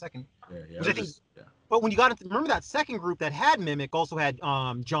 it came second. Yeah. Which I think, but when you got into, remember that second group that had Mimic also had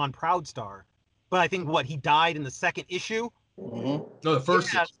John Proudstar, but I think he died in the second issue. Mm-hmm. No, the first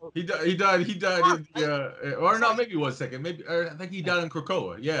he died. Or no, maybe 1 second. Maybe I think he died in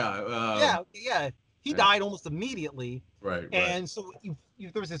Krakoa. Yeah. He died almost immediately. Right. And so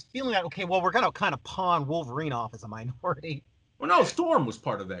there was this feeling that, okay, well, we're gonna kind of pawn Wolverine off as a minority. Well, no, Storm was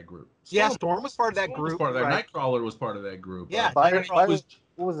part of that group. Storm was part of that group. Right. Nightcrawler was part of that group. Yeah. What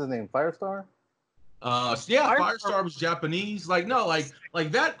was his name? Firestar? Firestar was Japanese. Like that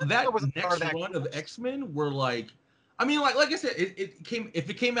next run of X-Men were like, I mean, like I said, if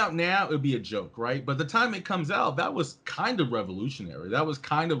it came out now, it would be a joke, right? But the time it comes out, that was kind of revolutionary. That was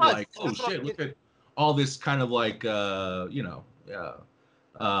kind of like, oh shit, look at all this kind of like, look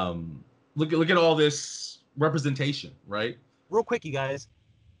at all this representation, right? Real quick, you guys,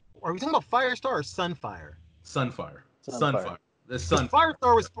 Are we talking about Firestar or Sunfire? Sunfire. Sunfire. The Because Sun.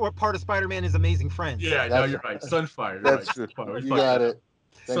 Firestar was part of Spider-Man His Amazing Friends. Yeah, no, That's- you're right. Sunfire. You're That's right. true. Sunfire. We You fucked got that up. it.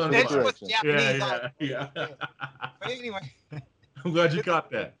 Thanks for the And she was correction. Japanese. Yeah. But anyway, I'm glad you caught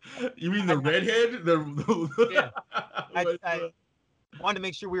that. You mean the redhead? Yeah. What, I wanted to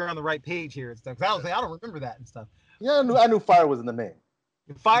make sure we were on the right page here and stuff. 'Cause I was like, I don't remember that and stuff. Yeah, I knew fire was in the name.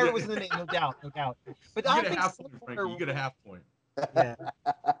 Fire Yeah. was in the name, no doubt. But you I get a think half point, Frankie. You get a half point. Yeah.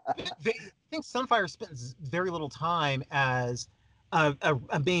 I think Sunfire spends very little time as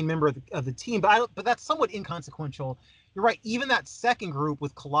a main member of the team, but that's somewhat inconsequential. You're right. Even that second group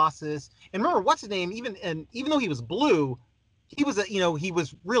with Colossus, and remember what's his name? Even though he was blue, he was he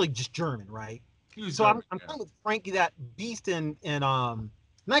was really just German, right? So I'm kind with Frankie that Beast and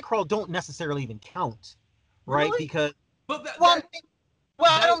Nightcrawler don't necessarily even count, right? Really? Because But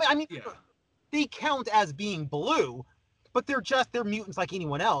I mean, yeah. they count as being blue, but they're mutants like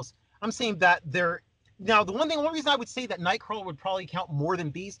anyone else. I'm saying that they're now the only reason I would say that Nightcrawler would probably count more than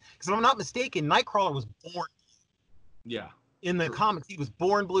Beast, because if I'm not mistaken, Nightcrawler was born Yeah. in the comics. He was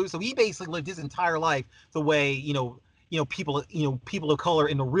born blue, so he basically lived his entire life the way people of color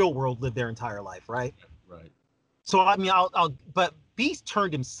in the real world live their entire life, right? Right. So I mean, but Beast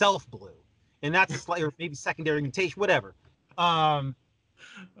turned himself blue, and that's like or maybe secondary mutation, whatever.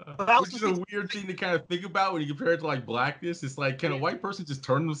 But I was Which is a weird thing to kind of think about when you compare it to like blackness. It's like, can a white person just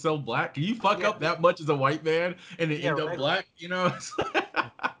turn themselves black? Can you fuck up that much as a white man and then end up black? You know?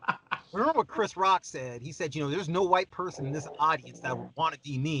 Remember what Chris Rock said? He said, there's no white person in this audience that would want to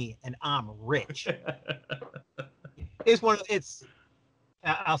be me, and I'm rich.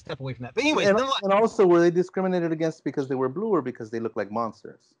 I'll step away from that. But anyways, and also, were they discriminated against because they were blue or because they look like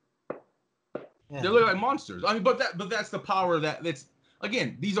monsters? They look like monsters. I mean, but that's the power that's.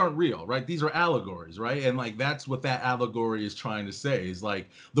 Again, these aren't real, right? These are allegories, right? And like that's what that allegory is trying to say is like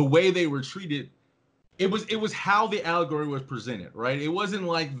the way they were treated. It was how the allegory was presented, right? It wasn't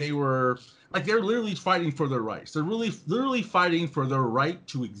like they're literally fighting for their rights. They're really literally fighting for their right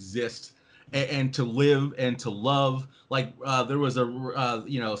to exist and to live and to love. Like there was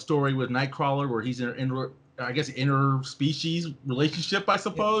a story with Nightcrawler where he's in interspecies relationship, I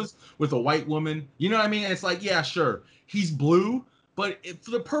suppose, with a white woman. You know what I mean? And it's like, yeah, sure, he's blue. But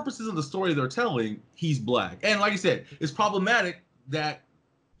for the purposes of the story they're telling, he's black. And like I said, it's problematic that,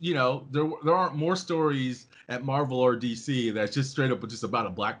 there aren't more stories at Marvel or DC that's just straight up just about a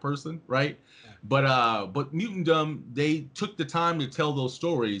black person, right? Yeah. But Mutantdom, they took the time to tell those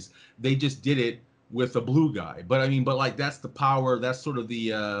stories. They just did it with a blue guy. But like that's the power. That's sort of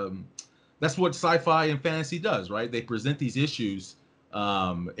the that's what sci-fi and fantasy does, right? They present these issues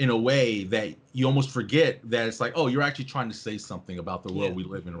in a way that you almost forget that it's like, oh, you're actually trying to say something about the world we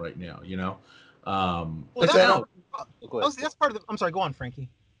live in right now, that's part of the. I'm sorry, go on, Frankie.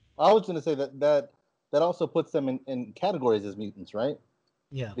 I was going to say that also puts them in categories as mutants, right?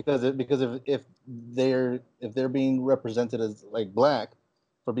 Yeah. Because if they're being represented as like black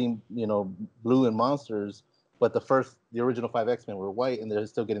for being blue and monsters, but the original 5 X-Men were white and they're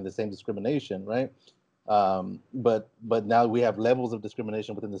still getting the same discrimination, right? But now we have levels of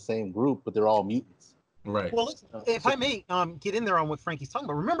discrimination within the same group, but they're all mutants. Right. Well, if I may get in there on what Frankie's talking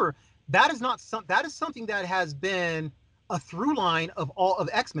about, remember that is something that has been a through line of all of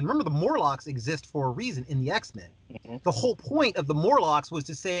X-Men. Remember, the Morlocks exist for a reason in the X-Men. Mm-hmm. The whole point of the Morlocks was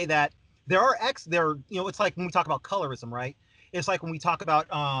to say that it's like when we talk about colorism, right? It's like when we talk about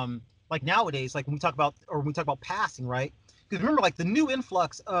like nowadays, like when we talk about passing, right? Because remember, like the new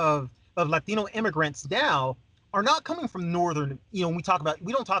influx of Latino immigrants now are not coming from northern. We don't talk about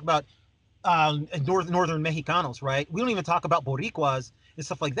northern Mexicanos, right? We don't even talk about Boricuas and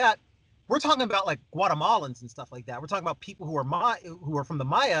stuff like that. We're talking about like Guatemalans and stuff like that. We're talking about people who are from the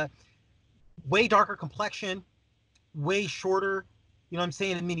Maya, way darker complexion, way shorter. You know what I'm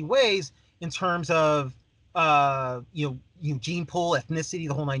saying, in many ways in terms of gene pool, ethnicity,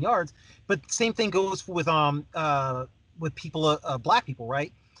 the whole 9 yards. But same thing goes with people, black people,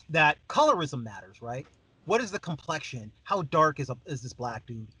 right? That colorism matters, right? What is the complexion? How dark is this black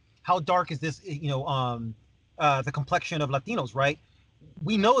dude? How dark is this? The complexion of Latinos, right?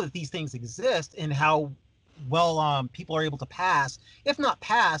 We know that these things exist and how well people are able to pass, if not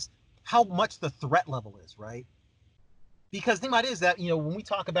pass, how much the threat level is, right? Because the thing about it is that, when we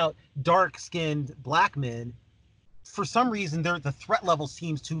talk about dark-skinned black men, for some reason, the threat level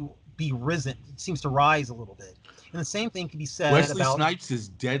seems to be risen. It seems to rise a little bit. And the same thing can be said Wesley about... Snipes is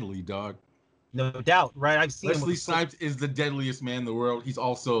deadly, dog. No doubt, right? I've seen Wesley Snipes is the deadliest man in the world. He's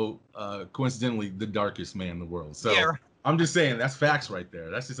also, coincidentally, the darkest man in the world. So... Yeah. I'm just saying, that's facts right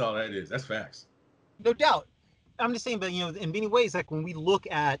there. That's just all that is. That's facts. No doubt. I'm just saying, but in many ways, like when we look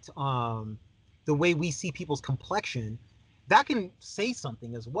at the way we see people's complexion, that can say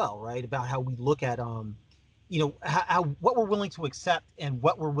something as well, right? About how we look at how what we're willing to accept and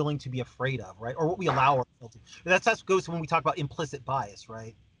what we're willing to be afraid of, right? Or what we allow ourselves to. That's goes to when we talk about implicit bias,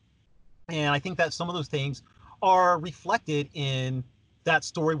 right? And I think that some of those things are reflected in that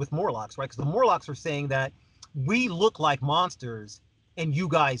story with Morlocks, right? Because the Morlocks are saying that we look like monsters and you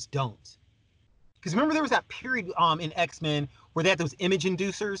guys don't. Because remember there was that period in X-Men where they had those image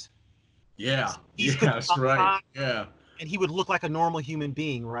inducers. Yeah, These yeah, that's right. Yeah, and he would look like a normal human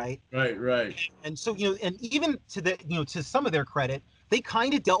being, right? right. And so, and even to to some of their credit, they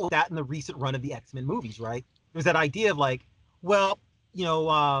kind of dealt with that in the recent run of the X-Men movies, right? There's that idea of like, well,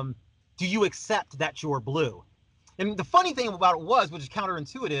 do you accept that you're blue? And the funny thing about it was, which is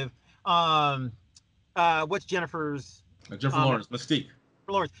counterintuitive, what's Jennifer's Jennifer Lawrence, Mystique.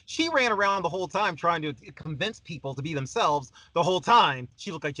 Lawrence, she ran around the whole time trying to convince people to be themselves. The whole time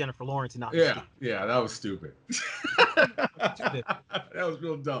she looked like Jennifer Lawrence and not Mystique. Yeah, that was stupid. That was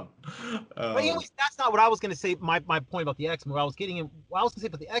real dumb. But anyways, that's not what I was going to say. My point about the X-Men. What I was going to say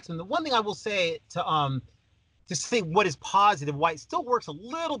about the X-Men. The one thing I will say to say what is positive, why it still works a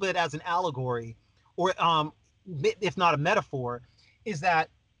little bit as an allegory, or if not a metaphor, is that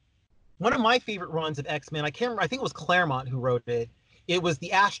one of my favorite runs of X-Men. I can't remember. I think it was Claremont who wrote it. It was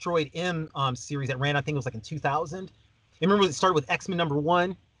the Asteroid M series that ran. I think it was like in 2000. I remember it started with X-Men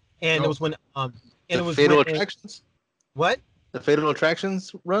 #1, and it was when it was Fatal Attractions. What? The Fatal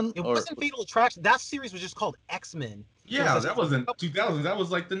Attractions run? It wasn't Fatal Attraction. That series was just called X-Men. Yeah, that wasn't 2000. That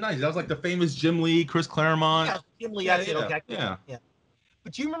was like the 90s. That was like the famous Jim Lee, Chris Claremont. Yeah, Jim Lee. That's it. Okay. Yeah.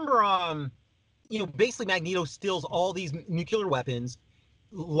 But do you remember? Basically Magneto steals all these nuclear weapons,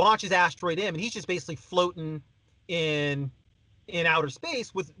 launches Asteroid M, and he's just basically floating in outer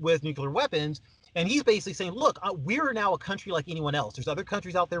space with nuclear weapons. And he's basically saying, look, we're now a country like anyone else. There's other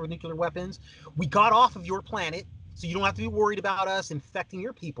countries out there with nuclear weapons. We got off of your planet, so you don't have to be worried about us infecting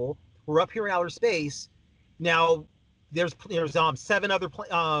your people. We're up here in outer space. Now, there's 7 other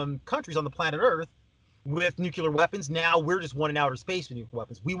countries on the planet Earth with nuclear weapons. Now we're just one in outer space with nuclear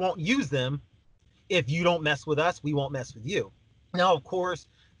weapons. We won't use them. If you don't mess with us, we won't mess with you. Now, of course,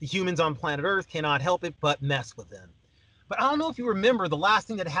 the humans on planet Earth cannot help it but mess with them. But I don't know if you remember the last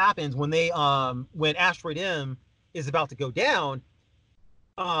thing that happens when when Asteroid M is about to go down.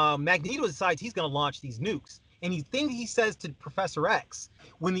 Magneto decides he's going to launch these nukes, and he says to Professor X,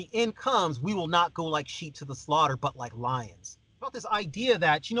 "When the end comes, we will not go like sheep to the slaughter, but like lions." About this idea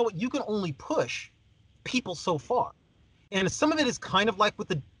that you can only push people so far, and some of it is kind of like with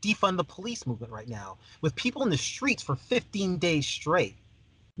the defund the police movement right now, with people in the streets for 15 days straight.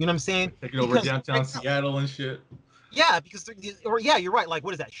 You know what I'm saying? Taking over downtown Seattle and shit. Yeah, because you're right. Like,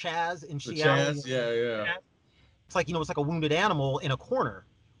 what is that? Chaz in Seattle. Chaz, yeah. It's like it's like a wounded animal in a corner,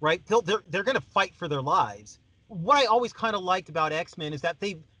 right? They're gonna fight for their lives. What I always kind of liked about X-Men is that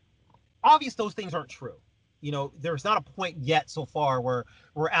those things aren't true. There's not a point yet so far where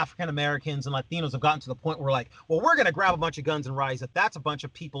African Americans and Latinos have gotten to the point where like, well, we're gonna grab a bunch of guns and rise up. That's a bunch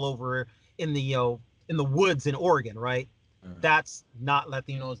of people over in the woods in Oregon, right? That's not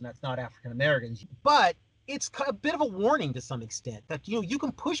Latinos and that's not African Americans, but it's a bit of a warning to some extent that you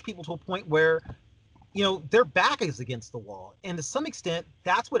can push people to a point where their back is against the wall, and to some extent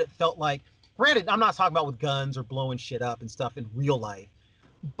that's what it felt like. Granted, I'm not talking about with guns or blowing shit up and stuff in real life,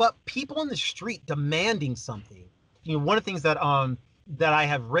 but people in the street demanding something. One of the things that I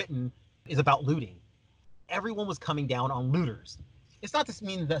have written is about looting. Everyone was coming down on looters. It's not to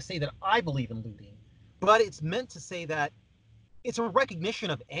mean to say that I believe in looting, but it's meant to say that it's a recognition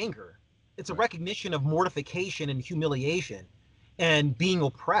of anger. It's a recognition of mortification and humiliation and being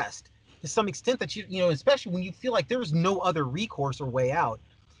oppressed to some extent that especially when you feel like there's no other recourse or way out.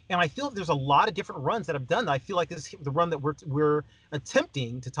 And I feel there's a lot of different runs that have done that. I feel like the run that we're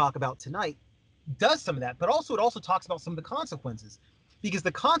attempting to talk about tonight does some of that, but it also talks about some of the consequences, because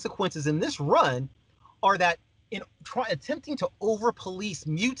the consequences in this run are that in attempting to over-police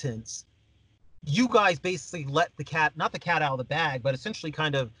mutants, you guys basically let not the cat out of the bag, but essentially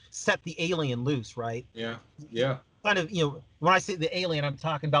kind of set the alien loose, right? Yeah. Kind of, when I say the alien, I'm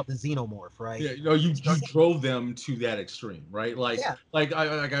talking about the xenomorph, right? Yeah, you drove them to that extreme, right? Like, yeah.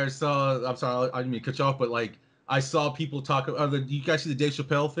 I saw. I'm sorry, I didn't mean to cut you off, but like I saw people talk. You guys see the Dave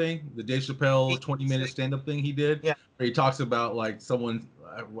Chappelle thing? The Dave Chappelle 20-minute stand-up thing he did? Yeah. Where he talks about like someone.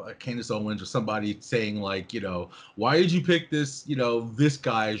 Candace Owens or somebody saying like, why did you pick this, this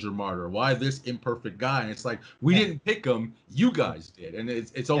guy as your martyr? Why this imperfect guy? And it's like, we didn't pick him, you guys did. And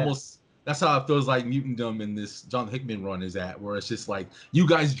it's almost That's how it feels like mutantdom in this John Hickman run is at, where it's just like you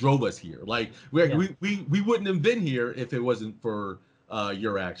guys drove us here. Like we wouldn't have been here if it wasn't for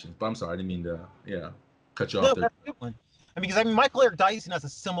your actions. But I'm sorry, I didn't mean to cut you No, off there. that's a good one. And because I mean, Michael Eric Dyson has a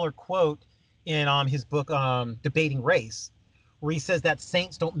similar quote in his book Debating Race, where he says that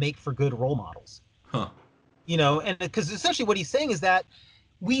saints don't make for good role models. Huh. You know, and because essentially what he's saying is that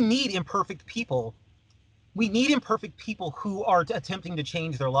we need imperfect people. We need imperfect people who are attempting to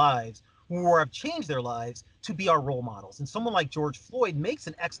change their lives, who have changed their lives, to be our role models. And someone like George Floyd makes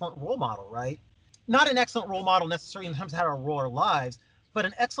an excellent role model, right? Not an excellent role model necessarily in terms of how to roll our lives, but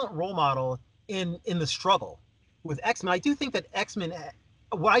an excellent role model in the struggle with X-Men. I do think that X-Men,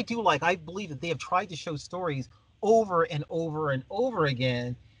 what I do like, I believe that they have tried to show stories over and over and over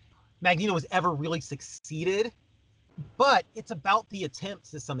again. Magneto has ever really succeeded, but it's about the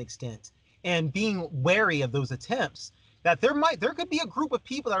attempts to some extent and being wary of those attempts, that there could be a group of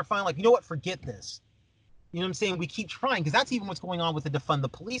people that are finally like, you know what, forget this. You know what I'm saying? We keep trying, because that's even what's going on with the defund the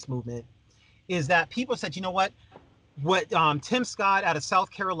police movement, is that people said, you know what Tim Scott out of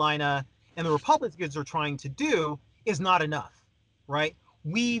South Carolina and the Republicans are trying to do is not enough, right?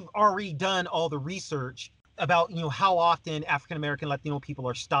 We've already done all the research about, how often African-American, Latino people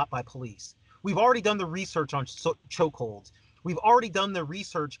are stopped by police. We've already done the research on chokeholds. We've already done the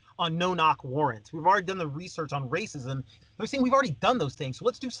research on no-knock warrants. We've already done the research on racism. They're saying we've already done those things. So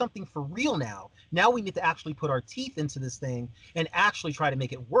let's do something for real now. Now we need to actually put our teeth into this thing and actually try to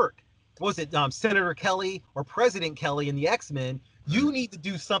make it work. Was it Senator Kelly or President Kelly in the X-Men? You need to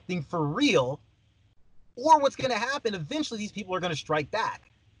do something for real, or what's going to happen, eventually these people are going to strike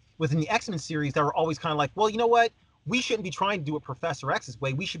back. Within the X-Men series, they were always kind of like, well, you know what? We shouldn't be trying to do it Professor X's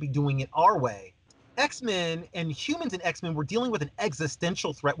way. We should be doing it our way. X-Men and humans in X-Men were dealing with an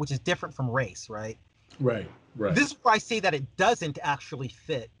existential threat, which is different from race, right? Right. This is where I say that it doesn't actually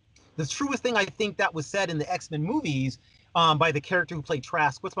fit. The truest thing I think that was said in the X-Men movies by the character who played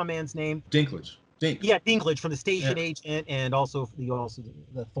Trask. What's my man's name? Dinklage. Yeah, Dinklage from the Station Agent, and also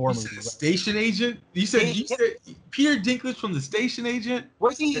the Thor movie. Right? Station Agent? You said Peter Dinklage from the Station Agent?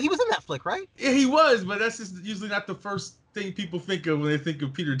 Was he? He was in that flick, right? Yeah, he was, but that's just usually not the first thing people think of when they think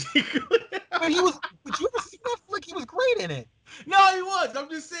of Peter Dinklage. But he was. Would you ever see that flick? He was great in it. No, he was. I'm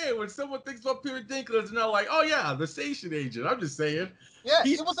just saying, when someone thinks about Peter Dinklage, and they're like, "Oh yeah, the Station Agent." I'm just saying. Yeah,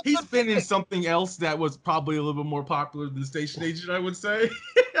 he's been in something else that was probably a little bit more popular than Station Agent, I would say.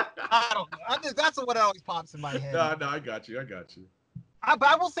 I don't know. That's what always pops in my head. No, I got you. But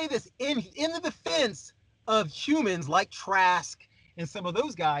I will say this, in the defense of humans like Trask and some of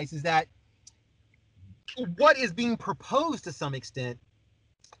those guys, is that what is being proposed to some extent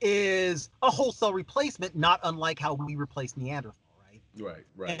is a wholesale replacement, not unlike how we replaced Neanderthal, right?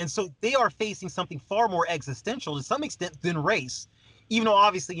 Right. And so they are facing something far more existential to some extent than race, even though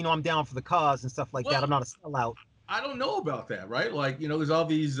obviously, I'm down for the cause and stuff like that. I'm not a sellout. I don't know about that, right? Like, there's all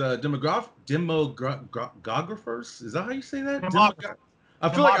these demographers. Is that how you say that? I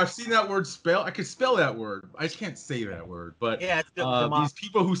feel like I've seen that word spelled. I could spell that word. I just can't say that word. But yeah, these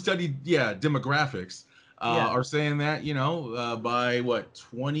people who study demographics are saying that, by what,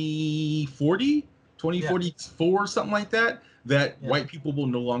 2040, 2044, something like that, white people will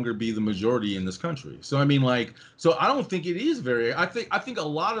no longer be the majority in this country. So I mean, so I don't think it is very. I think a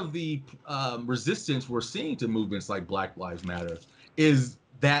lot of the resistance we're seeing to movements like Black Lives Matter is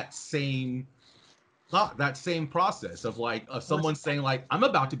that same process of someone saying I'm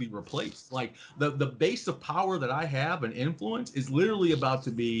about to be replaced. Like the base of power that I have and influence is literally about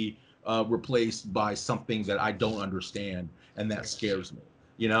to be replaced by something that I don't understand, and that scares me.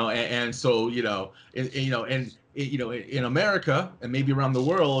 And so in America and maybe around the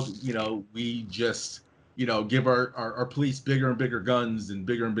world, we just give our police bigger and bigger guns and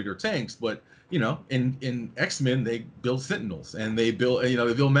bigger tanks, but in X-Men they build Sentinels, and they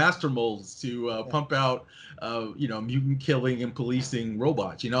build master molds to pump out mutant killing and policing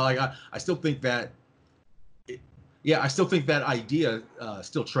robots. I still think that. I still think that idea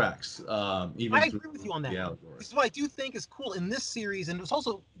still tracks. Even I agree with you on that. This is what I do think is cool in this series, and it's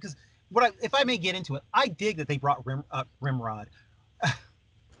also because if I may get into it, I dig that they brought Rimrod.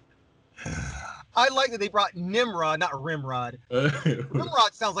 I like that they brought Nimrod, not Rimrod.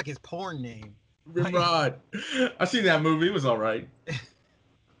 Rimrod sounds like his porn name. Rimrod. I seen that movie. It was all right.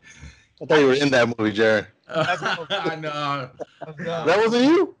 I thought you were in that movie, Jared. I know. That wasn't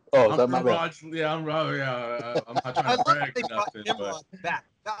you? Oh, I'm not trying to brag nothing. Nimrod back.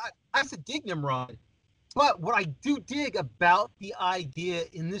 I have to dig Nimrod. But what I do dig about the idea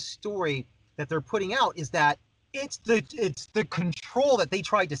in this story that they're putting out is that it's the control that they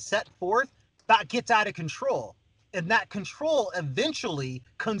tried to set forth that gets out of control. and that control eventually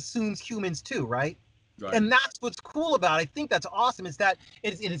consumes humans too, right? Right. And that's what's cool about it. I think that's awesome. Is that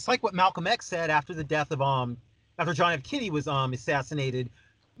it's like what Malcolm X said after the death of after John F. Kennedy was assassinated.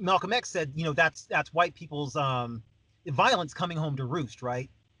 Malcolm X said, you know, that's white people's violence coming home to roost, right?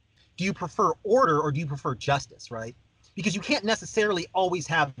 Do you prefer order or do you prefer justice, right? Because you can't necessarily always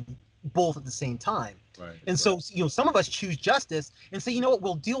have both at the same time. Right. And so, you know, some of us choose justice and say, you know what,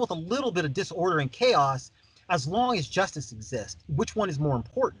 we'll deal with a little bit of disorder and chaos as long as justice exists. Which one is more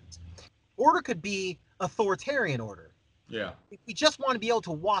important? Order could be authoritarian order. Yeah. If we just want to be able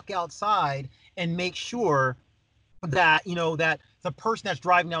to walk outside and make sure that, you know, that the person that's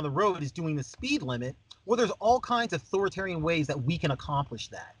driving down the road is doing the speed limit, well, there's all kinds of authoritarian ways that we can accomplish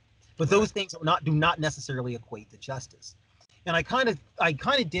that. But those things do not necessarily equate to justice. And I kind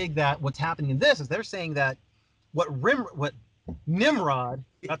of dig that what's happening in this is they're saying that what Nimrod,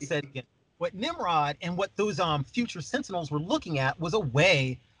 not said again, what Nimrod and what those future Sentinels were looking at was a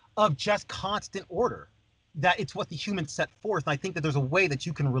way of just constant order. That it's what the humans set forth. And I think that there's a way that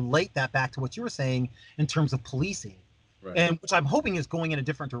you can relate that back to what you were saying in terms of policing, Right. and which I'm hoping is going in a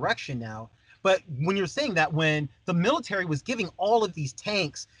different direction now. But when you're saying that, when the military was giving all of these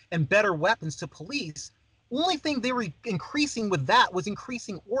tanks and better weapons to police, only thing they were increasing with that was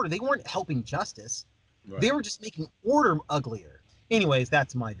increasing order. They weren't helping justice. Right. They were just making order uglier. Anyways,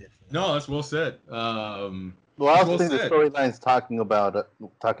 that's my bit. No, that's well said. Well, I also think the storyline's talking about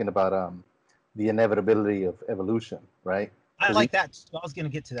the inevitability of evolution, right? I like that. I was going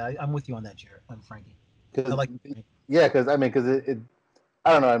to get to that. I'm with you on that, Jared. Frankie. I like. Yeah, because I mean,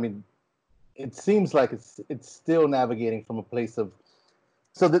 I don't know. I mean, it seems like it's still navigating from a place of,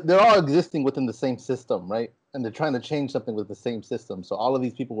 so they're all existing within the same system, right? And they're trying to change something with the same system. So all of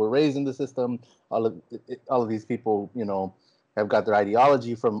these people were raised in the system. All of these people, you know, have got their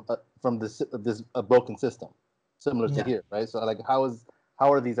ideology from this a broken system, similar to here, right? So like, how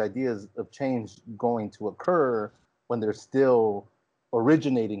are these ideas of change going to occur when they're still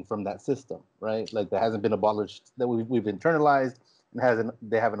originating from that system, right? Like that hasn't been abolished, that we've internalized, and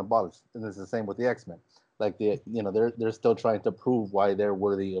they haven't abolished. And it's the same with the X-Men. Like they're still trying to prove why they're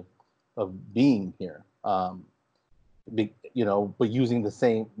worthy of being here. But using the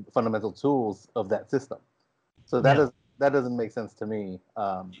same fundamental tools of that system. So that doesn't make sense to me.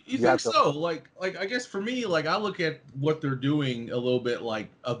 You think so? Like I guess for me, like I look at what they're doing a little bit like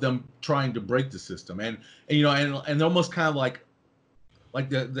of them trying to break the system, and almost kind of like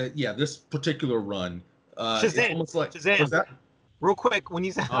this particular run. Shazam! It's almost like Shazam! Real quick, when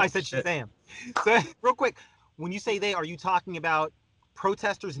you said I said Shazam, so real quick, when you say they, are you talking about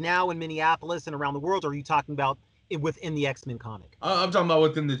protesters now in Minneapolis and around the world, or are you talking about within the X-Men comic? I'm talking about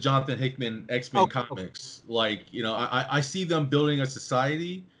within the Jonathan Hickman X-Men comics. Okay. Like, I see them building a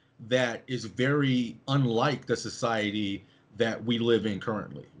society that is very unlike the society that we live in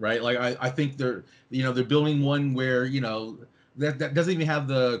currently, right? Like, I think they're building one where, that doesn't even have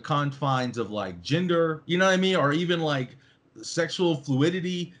the confines of like gender, you know what I mean? Or even like sexual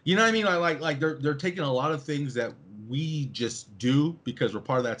fluidity, you know what I mean? Like they're taking a lot of things that we just do because we're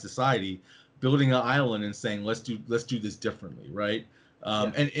part of that society, building an island and saying let's do this differently, right?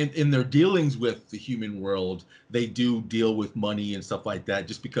 And in their dealings with the human world, they do deal with money and stuff like that,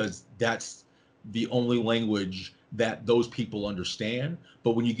 just because that's the only language that those people understand.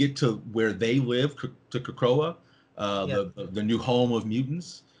 But when you get to where they live, to Krakoa, the new home of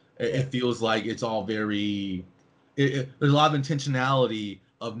mutants, it feels like it's all very. There's a lot of intentionality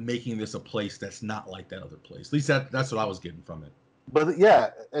of making this a place that's not like that other place. At least that's what I was getting from it. But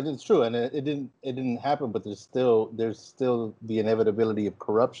yeah, and it's true, and it didn't happen. But there's still the inevitability of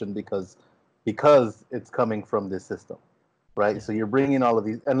corruption because it's coming from this system, right? Yeah. So you're bringing all of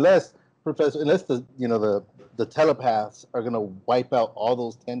these, unless the telepaths are gonna wipe out all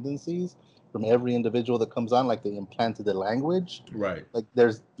those tendencies from every individual that comes on, like they implanted the language, right? Like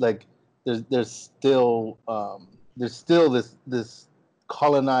there's still this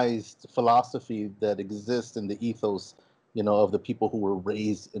colonized philosophy that exists in the ethos, of the people who were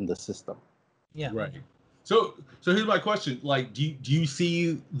raised in the system. Yeah. Right. So here's my question. Like, do you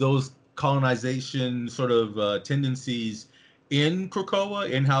see those colonization sort of tendencies in Krakoa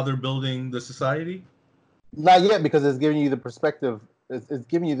in how they're building the society? Not yet, because it's giving you the perspective. It's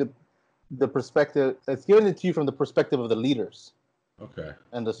giving you the perspective. It's giving it to you from the perspective of the leaders. Okay.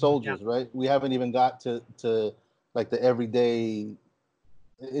 And the soldiers, right? We haven't even got to like the everyday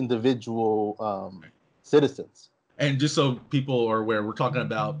individual citizens. And just so people are aware, we're talking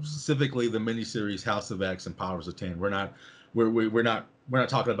about specifically the miniseries House of X and Powers of 10. We're not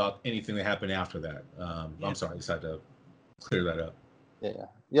talking about anything that happened after that. I'm sorry, I just had to clear that up. Yeah.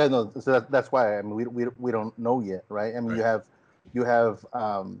 No, so that's why. I mean, we don't know yet, right? I mean, Right. you have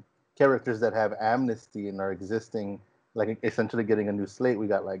characters that have amnesty and are existing, like essentially getting a new slate. We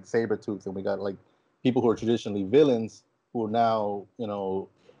got like Sabretooth, and we got like people who are traditionally villains who now,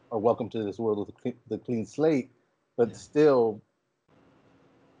 are welcome to this world with the clean slate, but still,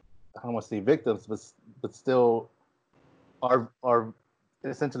 I don't want to say victims, but still are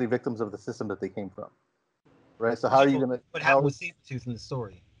essentially victims of the system that they came from, right? So how are you gonna What happened how with Sabretooth in the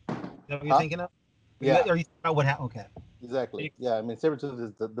story? Is that what you're huh? thinking of? Yeah, Are you thinking about what happened? Okay. exactly. Yeah, I mean, Sabretooth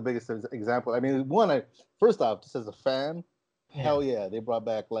is the biggest example. I mean, first off, just as a fan, Yeah. hell yeah, they brought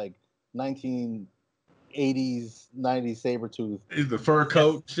back like 1980s, 90s Sabretooth. Is the fur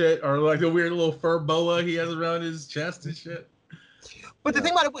coat shit, or like the weird little fur boa he has around his chest and shit? But the Yeah.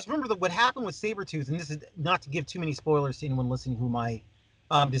 thing about it was, remember that what happened with Sabretooth, and this is not to give too many spoilers to anyone listening who might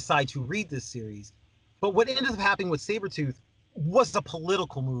decide to read this series, but what ended up happening with Sabretooth was a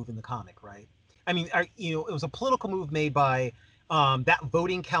political move in the comic, right? I mean, it was a political move made by that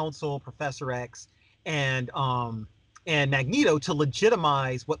voting council, Professor X, and Magneto to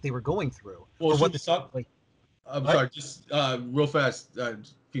legitimize what they were going through, Well, or should what we the talk? like. I'm What? sorry, just real fast.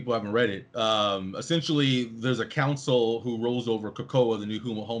 People haven't read it. Essentially, there's a council who rules over Krakoa, the new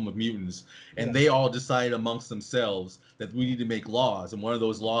home of mutants, and they all decide amongst themselves that we need to make laws. And one of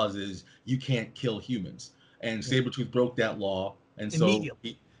those laws is you can't kill humans. And Yeah. Sabretooth broke that law, and so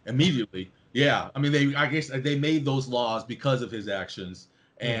Immediately. immediately, yeah. I mean, I guess they made those laws because of his actions,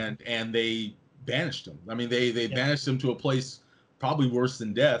 Yeah. and they banished him. I mean, they Yeah. banished him to a place probably worse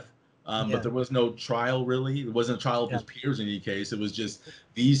than death. But Yeah. there was no trial really. It wasn't a trial of Yeah. his peers in any case. It was just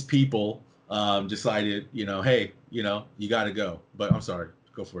these people decided, hey, you got to go. But I'm sorry,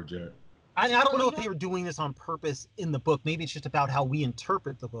 go for it, Jared. I don't know if they were doing this on purpose in the book. Maybe it's just about how we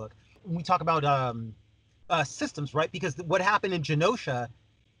interpret the book. When we talk about systems, right? Because what happened in Genosha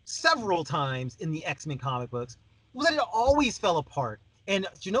several times in the X-Men comic books was that it always fell apart. And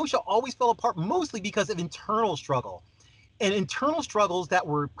Genosha always fell apart mostly because of internal struggle. And internal struggles that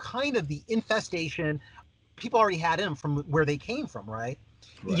were kind of the infestation people already had in them from where they came from, right?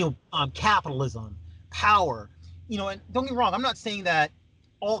 Right. Capitalism, power, and don't get me wrong, I'm not saying that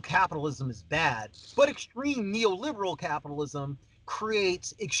all capitalism is bad, but extreme neoliberal capitalism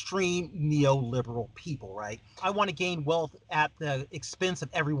creates extreme neoliberal people, right? I want to gain wealth at the expense of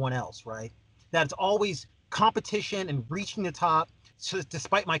everyone else, right? That's always competition and reaching the top, so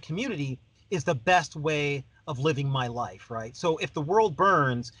despite my community, is the best way of living my life, right? So if the world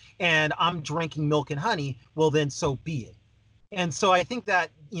burns and I'm drinking milk and honey, well then so be it. And so I think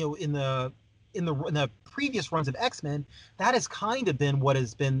that in the previous runs of X-Men, that has kind of been what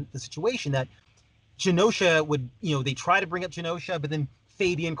has been the situation, that Genosha would, they try to bring up Genosha, but then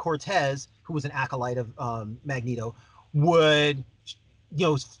Fabian Cortez, who was an acolyte of Magneto, would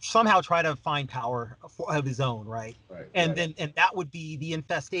somehow try to find power of his own, right? Right. And Right. then that would be the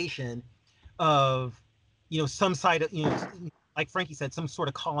infestation of some side of like Frankie said, some sort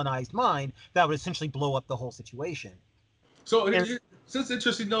of colonized mind that would essentially blow up the whole situation. So And it's an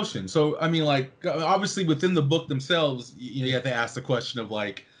interesting notion. So I mean, like obviously within the book themselves, you have to ask the question of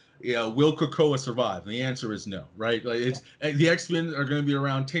like, will Krakoa survive? And the answer is no, right? Like it's the X-Men are going to be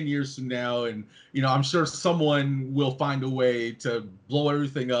around 10 years from now, and I'm sure someone will find a way to blow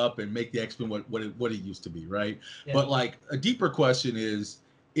everything up and make the X-Men what it used to be, right? yeah, But like a deeper question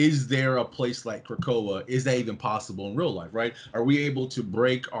is there a place like Krakoa? Is that even possible in real life, right? Are we able to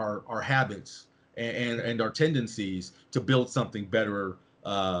break our habits and our tendencies to build something better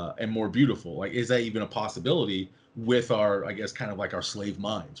and more beautiful? Like, is that even a possibility with our, I guess, kind of like our slave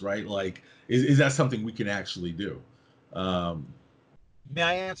minds, right? Like, is that something we can actually do? Um, may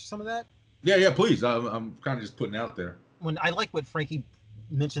I answer some of that? yeah, please. I'm kind of just putting out there. When I like what Frankie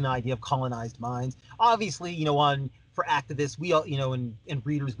mentioned, the idea of colonized minds. Obviously, on for activists, we all, and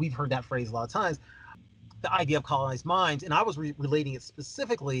readers, we've heard that phrase a lot of times. The idea of colonized minds, and I was relating it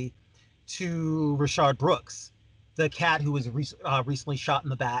specifically to Rashard Brooks, the cat who was recently shot in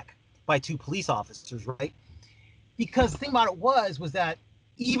the back by two police officers, right? Because the thing about it was that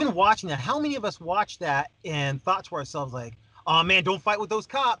even watching that, how many of us watched that and thought to ourselves like, "Oh man, don't fight with those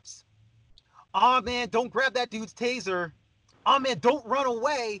cops. Oh man, don't grab that dude's taser. Oh man, don't run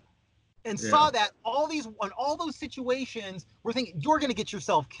away." And Yeah. saw that all those situations, we're thinking you're going to get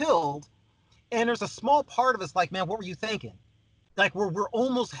yourself killed. And there's a small part of us like, man, what were you thinking? Like we're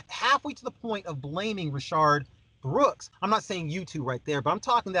almost halfway to the point of blaming Rashard Brooks. I'm not saying you two right there, but I'm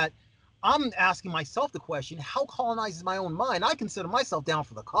talking that I'm asking myself the question, how colonized is my own mind? I consider myself down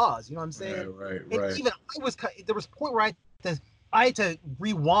for the cause. You know what I'm saying? And Right. even there was a point where I had to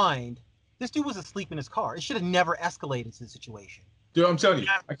rewind. This dude was asleep in his car. It should have never escalated to the situation. Dude, I'm telling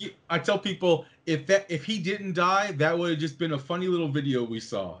you, I tell people if he didn't die, that would have just been a funny little video we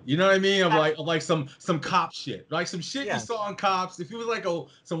saw. You know what I mean? Of like some cop shit, like some shit you saw on Cops. If it was like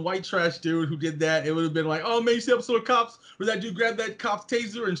some white trash dude who did that, it would have been like, oh man, you see episode of Cops where that dude grabbed that cop's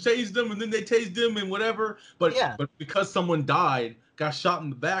taser and tased him, and then they tased him and whatever. But because someone died, got shot in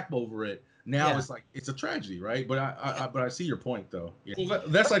the back over it. Now it's like it's a tragedy, right? But I see your point though. Yeah. Well,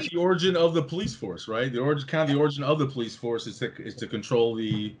 that's like the origin of the police force, right? The origin of the police force is to control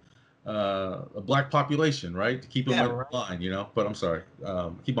the a black population, right? To keep them in line, you know. But I'm sorry,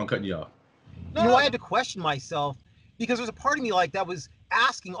 keep on cutting you off. No, I had to question myself because there's a part of me like that was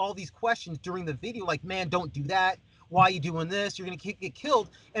asking all these questions during the video, like, man, don't do that. Why are you doing this? You're gonna get killed.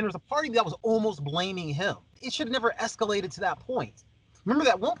 And there's a part of me that was almost blaming him. It should have never escalated to that point. Remember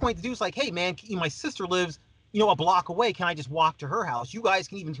that one point the dude was like, hey man, my sister lives, a block away. Can I just walk to her house? You guys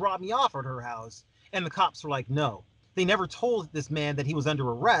can even drop me off at her house. And the cops were like, no. They never told this man that he was under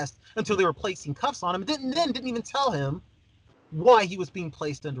arrest until they were placing cuffs on him. Didn't even tell him why he was being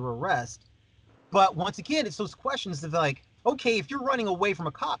placed under arrest. But once again, it's those questions of like, okay, if you're running away from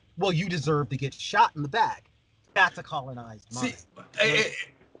a cop, well, you deserve to get shot in the back. That's a colonized mind.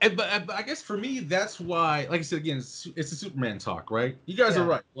 But I guess for me, that's why, like I said, again, it's a Superman talk, right? You guys are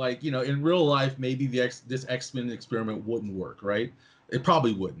right. Like, in real life, maybe this X-Men experiment wouldn't work, right? It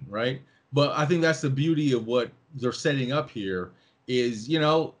probably wouldn't, right? But I think that's the beauty of what they're setting up here is,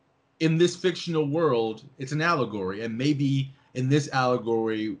 in this fictional world, it's an allegory. And maybe in this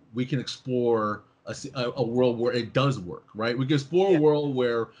allegory, we can explore a world where it does work, right? We can explore a world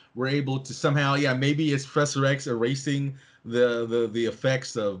where we're able to somehow, maybe it's Professor X erasing the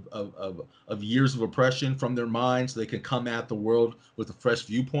effects of years of oppression from their minds so they can come at the world with a fresh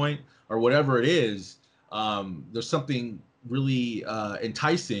viewpoint or whatever it is. There's something really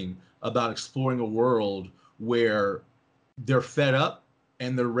enticing about exploring a world where they're fed up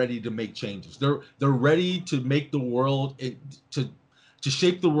and they're ready to make changes. They're ready to make the world to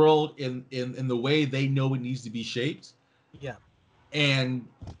shape the world in the way they know it needs to be shaped. Yeah. And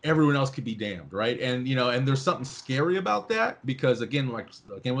everyone else could be damned, right? And and there's something scary about that because again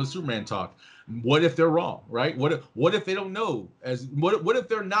with Superman talk, what if they're wrong, right? What if they don't know what if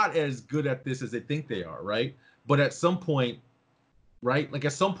they're not as good at this as they think they are, right? But at some point, right? Like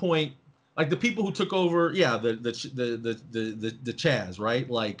at some point, like the people who took over, the Chaz, right?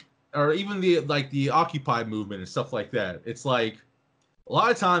 Like, or even the Occupy movement and stuff like that. It's like a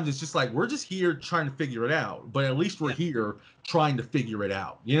lot of times it's just like we're just here trying to figure it out, but at least we're here trying to figure it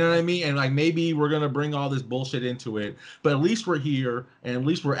out. You know what I mean? And like maybe we're gonna bring all this bullshit into it, but at least we're here and at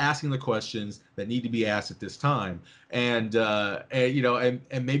least we're asking the questions that need to be asked at this time. And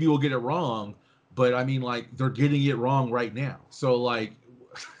maybe we'll get it wrong, but I mean like they're getting it wrong right now. So like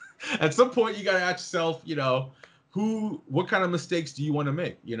at some point you gotta ask yourself, what kind of mistakes do you want to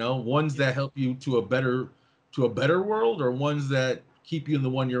make? Ones that help you to a better world or ones that keep you in the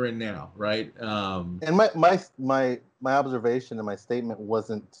one you're in now, right? And my observation and my statement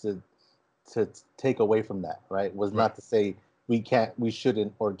wasn't to take away from that, right? Was not to say we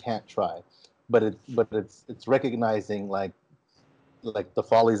shouldn't or can't try, but it's recognizing like the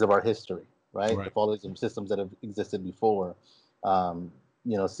follies of our history, right? The follies of systems that have existed before.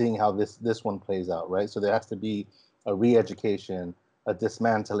 Seeing how this one plays out, right? So there has to be a re-education, a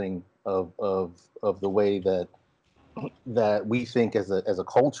dismantling of the way that we think as a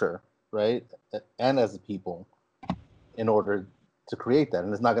culture, right, and as a people, in order to create that.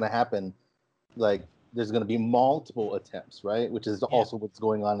 And it's not going to happen. Like there's going to be multiple attempts, right, which is also what's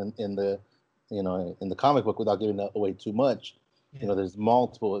going on in the comic book. Without giving away too much, there's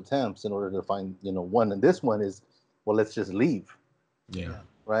multiple attempts in order to find one. And this one is, well, let's just leave. Yeah.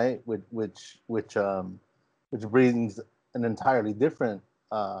 Right. Which brings an entirely different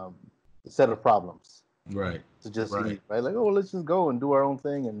set of problems. Right. To just leave, right? Like, oh, let's just go and do our own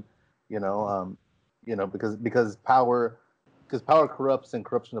thing, and because power corrupts, and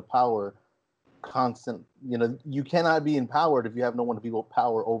corruption of power, constant. You cannot be empowered if you have no one to be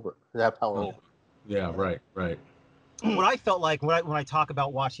power over. To have power over. Yeah. Right. What I felt like when I talk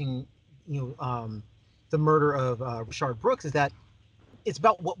about watching, the murder of Rayshard Brooks is that it's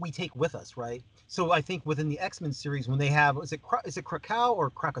about what we take with us, right? So I think within the X-Men series, when they have, is it Krakoa or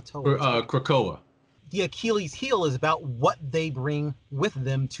Krakatoa? Krakoa. The Achilles heel is about what they bring with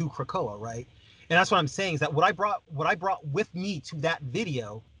them to Krakoa, right? And that's what I'm saying is that what I brought with me to that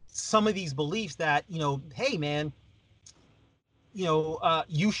video, some of these beliefs that, hey man,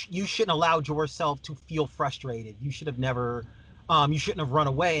 you shouldn't allowed yourself to feel frustrated. You should have never, you shouldn't have run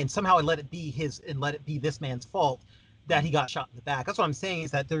away, and somehow let it be this man's fault that he got shot in the back. That's what I'm saying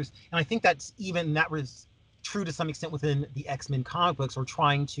is that and I think that was true to some extent within the X-Men comic books, or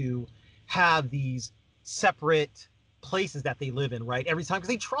trying to have these separate places that they live in, right? Every time, because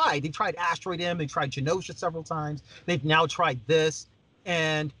they tried Asteroid M, they tried Genosha several times, they've now tried this,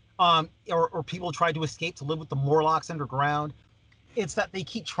 and or people tried to escape to live with the Morlocks underground. It's that they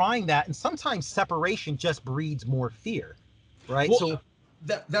keep trying that, and sometimes separation just breeds more fear, right? Well, So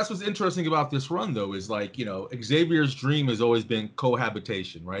that's what's interesting about this run, though, is like, you know, Xavier's dream has always been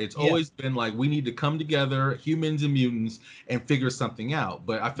cohabitation, right? It's Yeah. always been like, we need to come together, humans and mutants, and figure something out.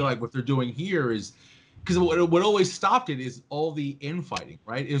 But I feel like what they're doing here is, because what always stopped it is all the infighting,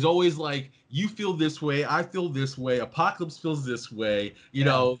 right? It was always like, you feel this way, I feel this way, Apocalypse feels this way, you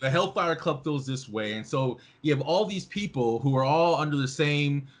know, the Hellfire Club feels this way. And so you have all these people who are all under the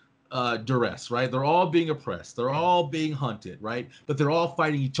same duress, right? They're all being oppressed, they're all being hunted, right? But they're all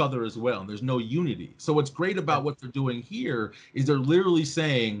fighting each other as well, and there's no unity. So what's great about what they're doing here is they're literally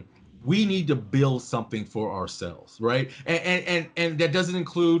saying, we need to build something for ourselves, right? And that doesn't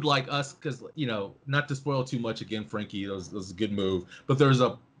include like us, because, you know, not to spoil too much again, Frankie, that was a good move, but there's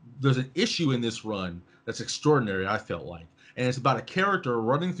an issue in this run that's extraordinary, I felt like, and it's about a character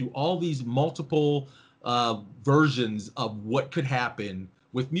running through all these multiple versions of what could happen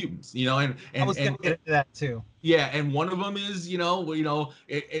with mutants, you know, and I was going to get into that too. yeah, and one of them is,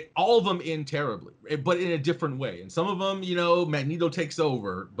 all of them end terribly, but in a different way. And some of them, Magneto takes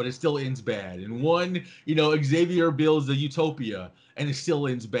over, but it still ends bad. And one, Xavier builds a utopia, and it still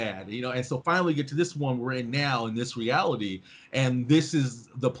ends bad. And so finally get to this one we're in now, in this reality, and this is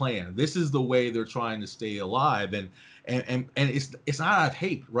the plan. This is the way they're trying to stay alive, and it's not out of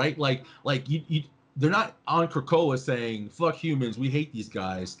hate, right? Like you they're not on Krakoa saying fuck humans, we hate these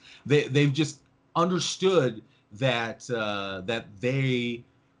guys. They've just understood that they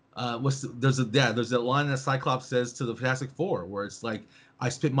there's that line that Cyclops says to the Fantastic Four where it's like, I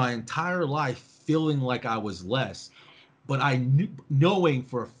spent my entire life feeling like I was less, but knowing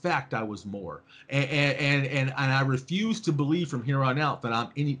for a fact I was more, and I refuse to believe from here on out that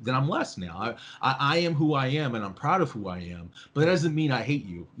I'm less now. I am who I am, and I'm proud of who I am, but that doesn't mean I hate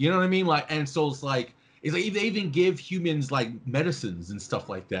you. You know what I mean? Like, and so it's like they even give humans like medicines and stuff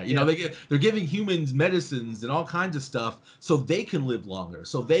like that. They're giving humans medicines and all kinds of stuff so they can live longer,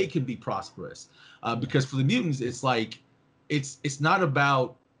 so they can be prosperous. Because for the mutants, it's like it's not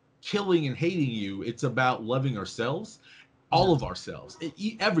about killing and hating you, it's about loving ourselves, all of ourselves,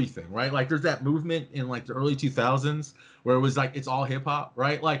 everything, right? Like there's that movement in like the early 2000s where it was like, it's all hip hop,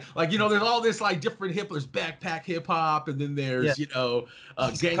 right? Like there's all this like different there's backpack hip hop, and then there's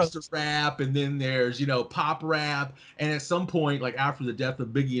gangster rap, and then there's pop rap, and at some point, like after the death of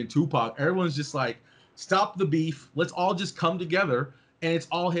Biggie and Tupac, everyone's just like, stop the beef, let's all just come together, and it's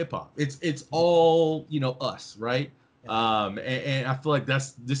all hip hop, it's all us, right? And I feel like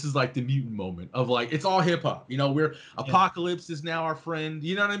this is like the mutant moment of like, it's all hip hop. We're Apocalypse is now our friend.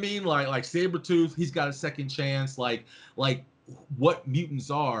 You know what I mean? Like Sabretooth, he's got a second chance. Like what mutants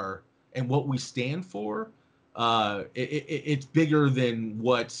are and what we stand for. It's bigger than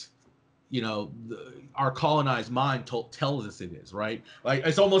what our colonized mind tells us it is, right? Like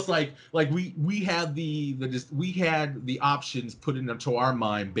it's almost like we had the options put into our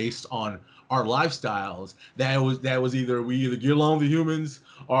mind based on our lifestyles. That was either we get along with humans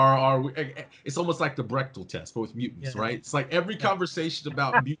or it's almost like the Bechdel test, but with mutants, right? It's like every conversation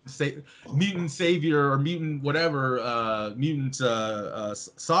about mutant savior or mutant whatever, mutant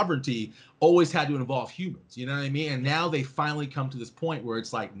sovereignty always had to involve humans. You know what I mean? And now they finally come to this point where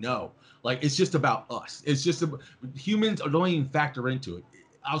it's like, no, like it's just about us. It's just humans don't even factor into it,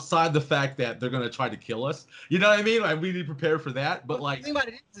 outside the fact that they're gonna try to kill us. You know what I mean? Like we need to prepare for that. But like the thing about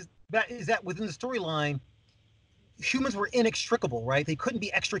it is that within the storyline, humans were inextricable, right? They couldn't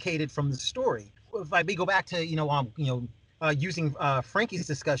be extricated from the story. If I may go back to using Frankie's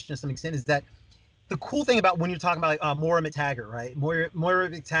discussion to some extent, is that the cool thing about when you're talking about like, Moira McTaggart, right? Moira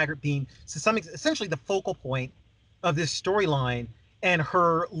McTaggart being essentially the focal point of this storyline, and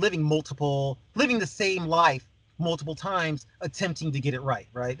her living the same life multiple times, attempting to get it right,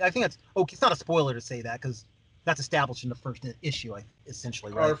 right? I think that's okay. It's not a spoiler to say that because that's established in the first issue,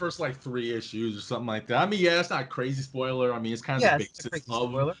 essentially, right? Or the first like 3 issues or something like that. I mean, yeah, it's not a crazy spoiler. I mean, it's kind of the basis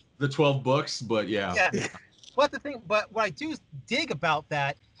of the 12 books, but yeah. But what I do dig about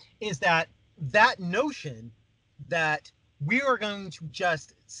that is that notion that we are going to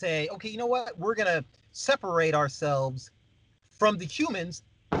just say, okay, you know what, we're going to separate ourselves from the humans,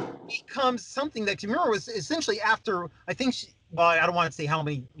 becomes something that Tamura was essentially after, I think I don't want to say how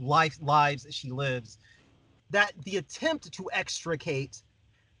many lives she lives, that the attempt to extricate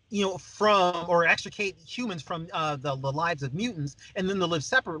extricate humans from the lives of mutants and then to live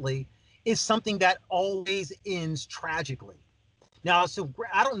separately is something that always ends tragically. Now, so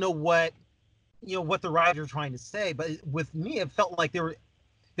I don't know what what the writers are trying to say, but with me, it felt like they were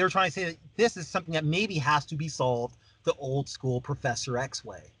trying to say that this is something that maybe has to be solved the old school Professor X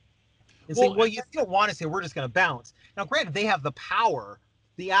way. And say, Well, well, you don't want to say we're just going to bounce. Now, granted, they have the power,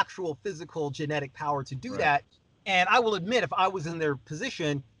 the actual physical genetic power to do right. that. And I will admit, if I was in their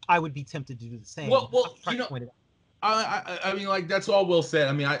position, I would be tempted to do the same. Well, I'm trying to point it out. I mean, like that's all well said.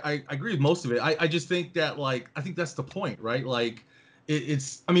 I mean, I agree with most of it. I just think that like I think that's the point, right? Like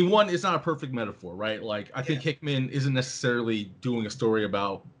it's I mean, one, it's not a perfect metaphor, right? Like I think Hickman isn't necessarily doing a story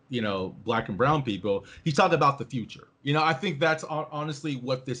about black and brown people. He's talking about the future. I think that's honestly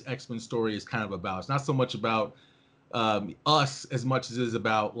what this X-Men story is kind of about. It's not so much about us as much as it is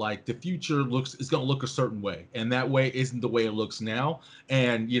about like the future is going to look a certain way, and that way isn't the way it looks now.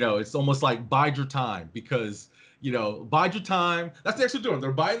 And it's almost like bide your time, because bide your time. That's the extra doing.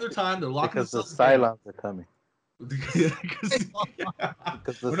 They're biding their time. They're locking Because the themselves down. Cylons are coming. Because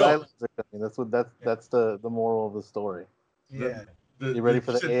the No. Cylons are coming. That's the moral of the story. Yeah. You're ready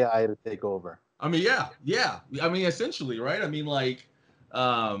for the AI to take over. I mean, yeah. I mean, essentially, right? I mean, like,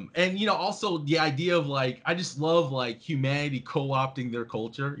 and also the idea of like, I just love like humanity co-opting their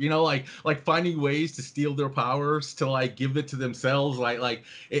culture. Like finding ways to steal their powers to like give it to themselves. Like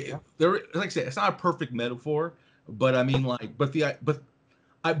I said, it's not a perfect metaphor, but I mean, like, but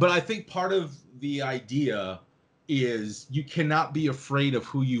I think part of the idea is you cannot be afraid of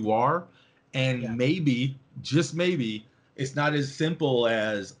who you are, and maybe, just maybe, it's not as simple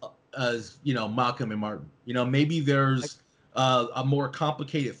as Malcolm and Martin. Maybe there's a more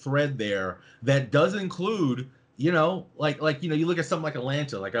complicated thread there that does include you look at something like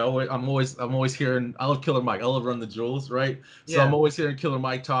Atlanta. Like I'm always hearing, I love Killer Mike. I love Run the Jewels, right? So I'm always hearing Killer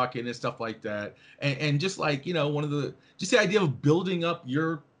Mike talking and stuff like that. And just like just the idea of building up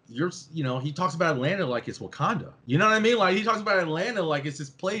your he talks about Atlanta like it's Wakanda. You know what I mean? Like he talks about Atlanta like it's this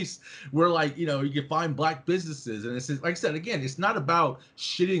place where like you can find black businesses, and it's like I said again, it's not about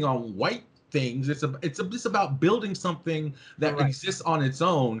shitting on white things. It's about building something that exists on its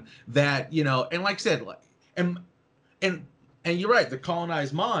own, that and like I said, like and and you're right, the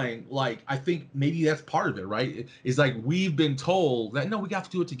colonized mind, like I think maybe that's part of it, right? It's like we've been told that no, we got to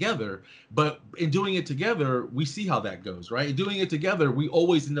do it together, but in doing it together, we see how that goes, right? In doing it together, we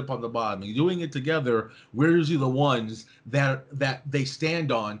always end up on the bottom. In doing it together, we're usually the ones that they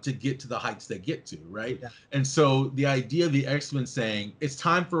stand on to get to the heights they get to, right? Yeah. And so the idea of the X-Men saying it's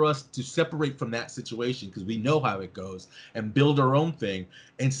time for us to separate from that situation because we know how it goes, and build our own thing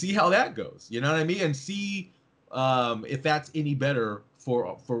and see how that goes. You know what I mean? And see if that's any better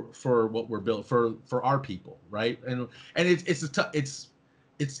for what we're built for our people, right? And it's a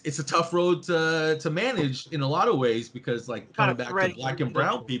tough road to manage in a lot of ways, because like coming back to black and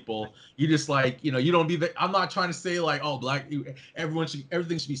brown people, you just like you don't be I'm not trying to say like, oh,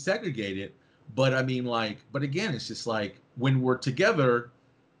 everything should be segregated, but I mean but again, it's just like when we're together,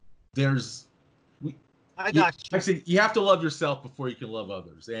 I got you. Actually, you have to love yourself before you can love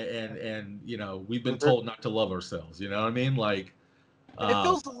others, and we've been told not to love ourselves. You know what I mean? Like, it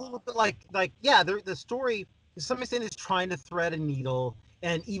feels a little bit like the story to some extent is trying to thread a needle,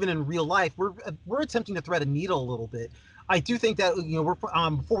 and even in real life, we're attempting to thread a needle a little bit. I do think that we're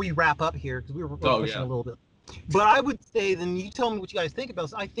before we wrap up here, because we're pushing a little bit. But I would say, then you tell me what you guys think about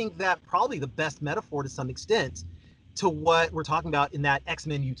this. I think that probably the best metaphor to some extent to what we're talking about in that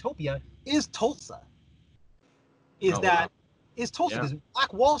X-Men utopia is Tulsa. Is Tulsa, because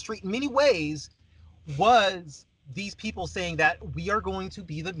Black Wall Street in many ways was these people saying that we are going to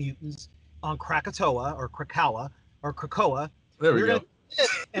be the mutants on Krakatoa or Krakoa. There we go.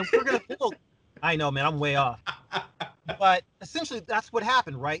 And we're going to build. I know, man, I'm way off. But essentially, that's what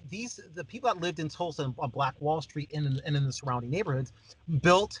happened, right? The people that lived in Tulsa on Black Wall Street and in the surrounding neighborhoods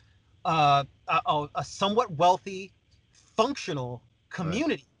built a somewhat wealthy, functional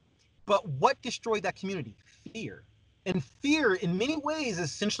community. Right. But what destroyed that community? Fear. And fear, in many ways, is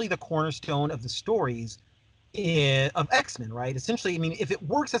essentially the cornerstone of the stories of X-Men, right? Essentially, I mean, if it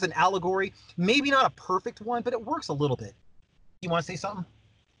works as an allegory, maybe not a perfect one, but it works a little bit. You want to say something?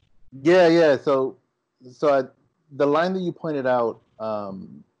 Yeah. So the line that you pointed out,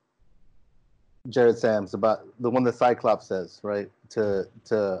 Jared Sams, about the one that Cyclops says, right? To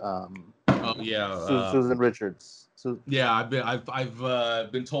Susan Richards. So, yeah, I've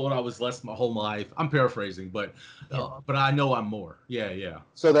been told I was less my whole life. I'm paraphrasing, but I know I'm more. Yeah.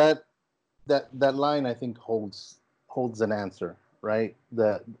 So that line, I think, holds an answer, right?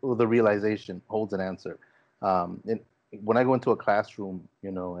 The realization holds an answer. When I go into a classroom,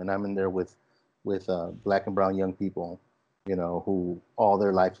 and I'm in there with black and brown young people, you know, who all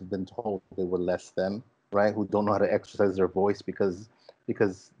their life have been told they were less than, right? Who don't know how to exercise their voice because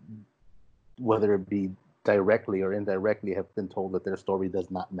whether it be directly or indirectly have been told that their story does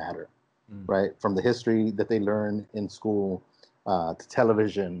not matter, right? From the history that they learn in school, to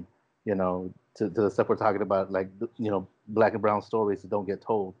television, you know, to the stuff we're talking about, like, you know, black and brown stories that don't get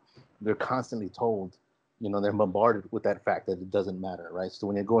told. They're constantly told, you know, they're bombarded with that fact that it doesn't matter, right? So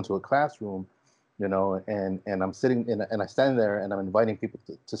when you go into a classroom, you know, and I'm sitting in, and I stand there and I'm inviting people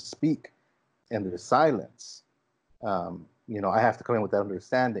to speak, and there's silence. You know, I have to come in with that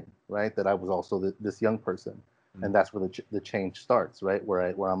understanding, right? That I was also this young person, and that's where the change starts, right? Where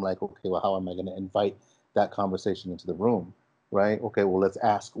I'm like, okay, well, how am I going to invite that conversation into the room, right? Okay, well, let's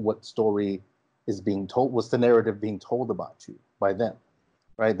ask what story is being told. What's the narrative being told about you by them,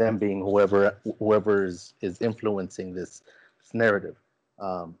 right? Them being whoever is influencing this narrative,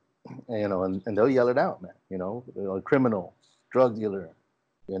 and, you know, and they'll yell it out, man. You know, criminal, drug dealer,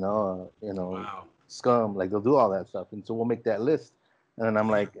 Wow. scum. Like, they'll do all that stuff, and so we'll make that list, and then I'm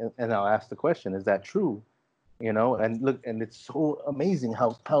like, and I'll ask the question, is that true? You know, and look, and it's so amazing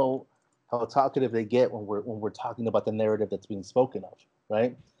how talkative they get when we're talking about the narrative that's being spoken of,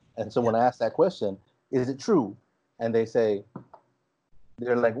 right? And so when I ask that question, is it true? And they say,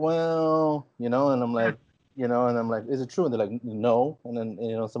 they're like, well, you know, and I'm like, you know, and I'm like, is it true? And they're like, no. And then,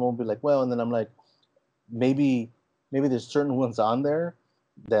 you know, someone will be like, well, and then I'm like, maybe there's certain ones on there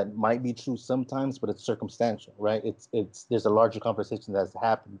that might be true sometimes, but it's circumstantial, right? It's there's a larger conversation that's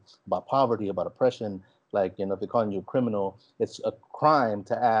happened about poverty, about oppression. Like, you know, if they're calling you a criminal, it's a crime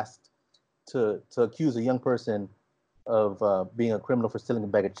to ask to accuse a young person of being a criminal for stealing a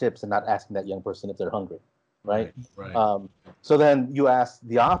bag of chips and not asking that young person if they're hungry, right? Right. So then you ask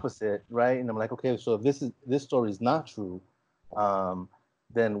the opposite, right? And I'm like, okay, so if this story is not true,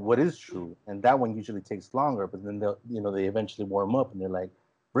 then what is true? And that one usually takes longer, but then they eventually warm up and they're like,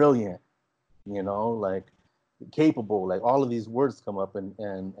 brilliant, you know, like capable, like all of these words come up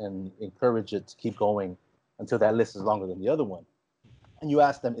and encourage it to keep going until that list is longer than the other one. And you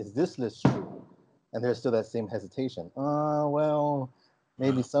ask them, is this list true? And there's still that same hesitation. Well,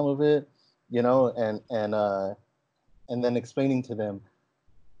 maybe some of it, you know, and then explaining to them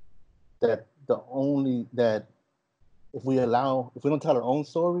that that if we don't tell our own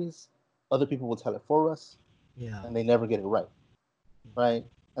stories, other people will tell it for us. Yeah. And they never get it right. Right.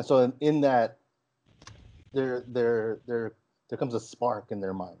 And so in that, there comes a spark in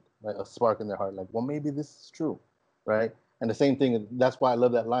their mind, right? A spark in their heart, like, well, maybe this is true, right? And the same thing, that's why I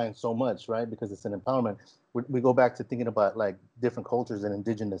love that line so much, right? Because it's an empowerment. We go back to thinking about like different cultures and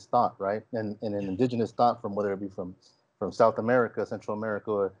indigenous thought, right? And in indigenous thought, from whether it be from South America, Central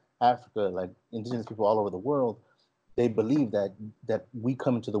America, or Africa, like indigenous people all over the world, they believe that we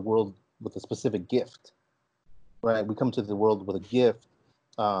come into the world with a specific gift, right? We come to the world with a gift,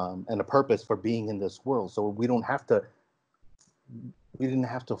 and a purpose for being in this world. So we didn't have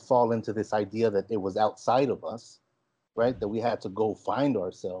to fall into this idea that it was outside of us, right? That we had to go find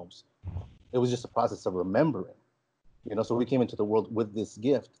ourselves. It was just a process of remembering, you know. So we came into the world with this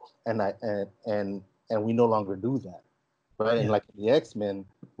gift, and we no longer do that, right? Yeah. And like the X-Men,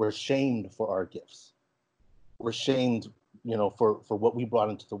 we're shamed for our gifts. We're shamed, you know, for what we brought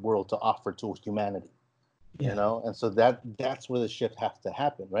into the world to offer to humanity. You know, and so that's where the shift has to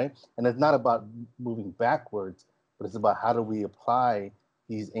happen, right? And it's not about moving backwards, but it's about how do we apply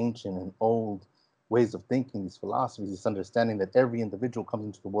these ancient and old ways of thinking, these philosophies, this understanding that every individual comes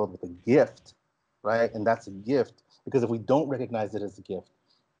into the world with a gift, right? And that's a gift, because if we don't recognize it as a gift,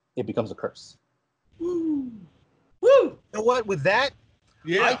 it becomes a curse. Woo! Woo! You know what? With that,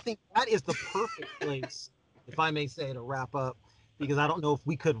 I think that is the perfect place, if I may say, to wrap up. Because I don't know if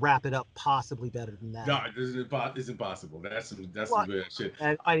we could wrap it up possibly better than that. No, it's impossible. That's some good shit.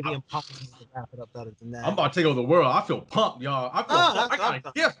 It might be impossible to wrap it up better than that. I'm about to take over the world. I feel pumped, y'all. I got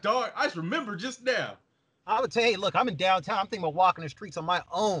a gift, dog. I just remember just now. I would say, hey, look, I'm in downtown. I'm thinking about walking the streets on my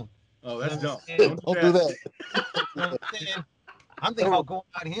own. Oh, that's dumb. Don't do that. You know what I'm saying? I'm thinking about going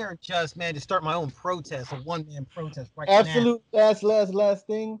out here and just start my own protest, a one-man protest right Absolute now. Last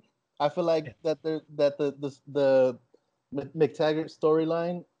thing. I feel like that the McTaggart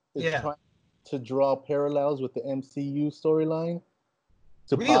storyline is trying to draw parallels with the MCU storyline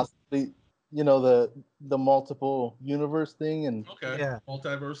to possibly, you know, the multiple universe thing and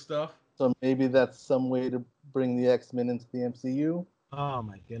multiverse stuff. So maybe that's some way to bring the X-Men into the MCU. Oh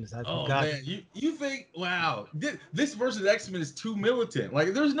my goodness! Man, you think? Wow, this versus X-Men is too militant.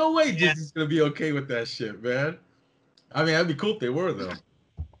 Like, there's no way Disney's gonna be okay with that shit, man. I mean, that'd be cool if they were, though.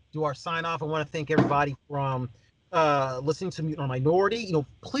 Do our sign off. I want to thank everybody from listening to Mutant or Minority. You know,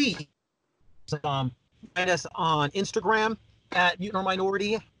 please Find us on Instagram at Mutant or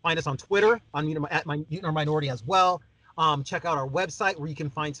Minority. Find us on Twitter at my Mutant or Minority as well. Check out our website where you can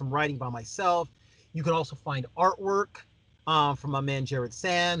find some writing by myself. You can also find artwork from my man Jared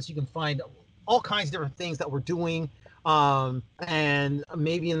Sands. You can find all kinds of different things that we're doing. And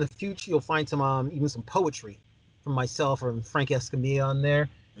maybe in the future you'll find some even some poetry from myself or Frank Escamilla on there.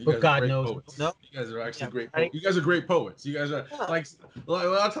 But God knows, no. You guys are actually great. Right? You guys are great poets. You guys are like a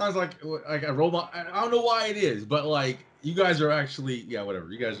lot of times, like I roll my. I don't know why it is, but like you guys are actually, yeah, whatever.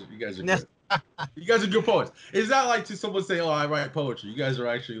 You guys are good. You guys are good poets. It's not like to someone say, "Oh, I write poetry." You guys are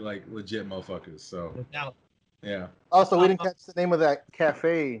actually like legit motherfuckers. So yeah. Also, we didn't catch the name of that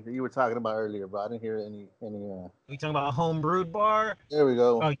cafe that you were talking about earlier, bro. I didn't hear any. We talking about a home brewed bar. There we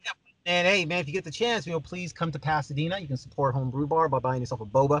go. Oh yeah. And hey, man, if you get the chance, please come to Pasadena. You can support Home Brew Bar by buying yourself a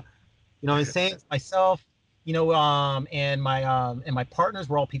boba. You know what I'm saying? Myself, and my partners,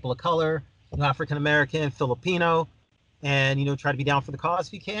 we're all people of color, African American, Filipino, and try to be down for the cause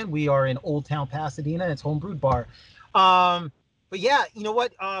if you can. We are in Old Town Pasadena. It's Home Brewed Bar. But yeah, you know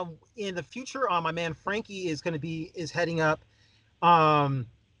what? In the future, my man Frankie is heading up, a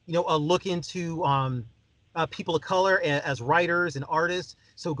look into people of color as writers and artists.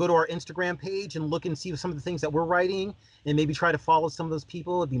 So go to our Instagram page and look and see some of the things that we're writing and maybe try to follow some of those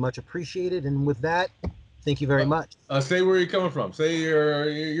people. It'd be much appreciated. And with that, thank you very much. Say where you're coming from. Say your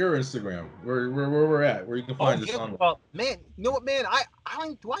Instagram. Where we're at. Where you can find this on. Well, man, you know what, man?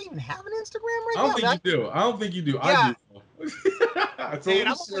 Do I even have an Instagram right now? I don't think you do. Yeah. I do. So let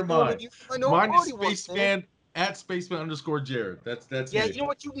me share mine. Mine is Spaceman at Spaceman_Jared. That's yeah. me. You know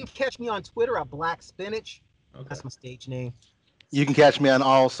what? You can catch me on Twitter at Black Spinach. Okay. That's my stage name. You can catch me on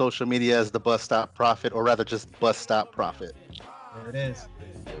all social media as the Bus Stop Prophet, or rather just Bus Stop Prophet. There it is.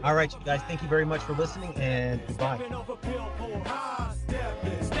 All right, you guys. Thank you very much for listening, and goodbye. Stepping over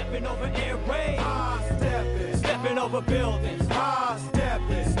airways, stepping over buildings,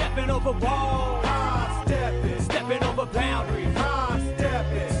 stepping over walls, stepping over boundaries,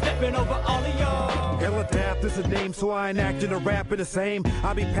 stepping over all of y'all. Illadath is a name, so I ain't acting or rapping the same.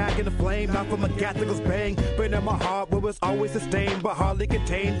 I be packing the flame, not from a Catholic's bang, but in my heart where it's always sustained, but hardly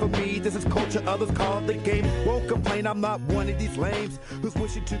contained. For me, this is culture, others call the game. Won't complain, I'm not one of these lames who's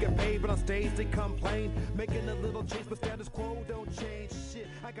wishing to get paid, but on stage they complain, making a little change, but status quo don't change. Shit,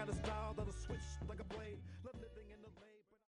 I got a style that'll switch.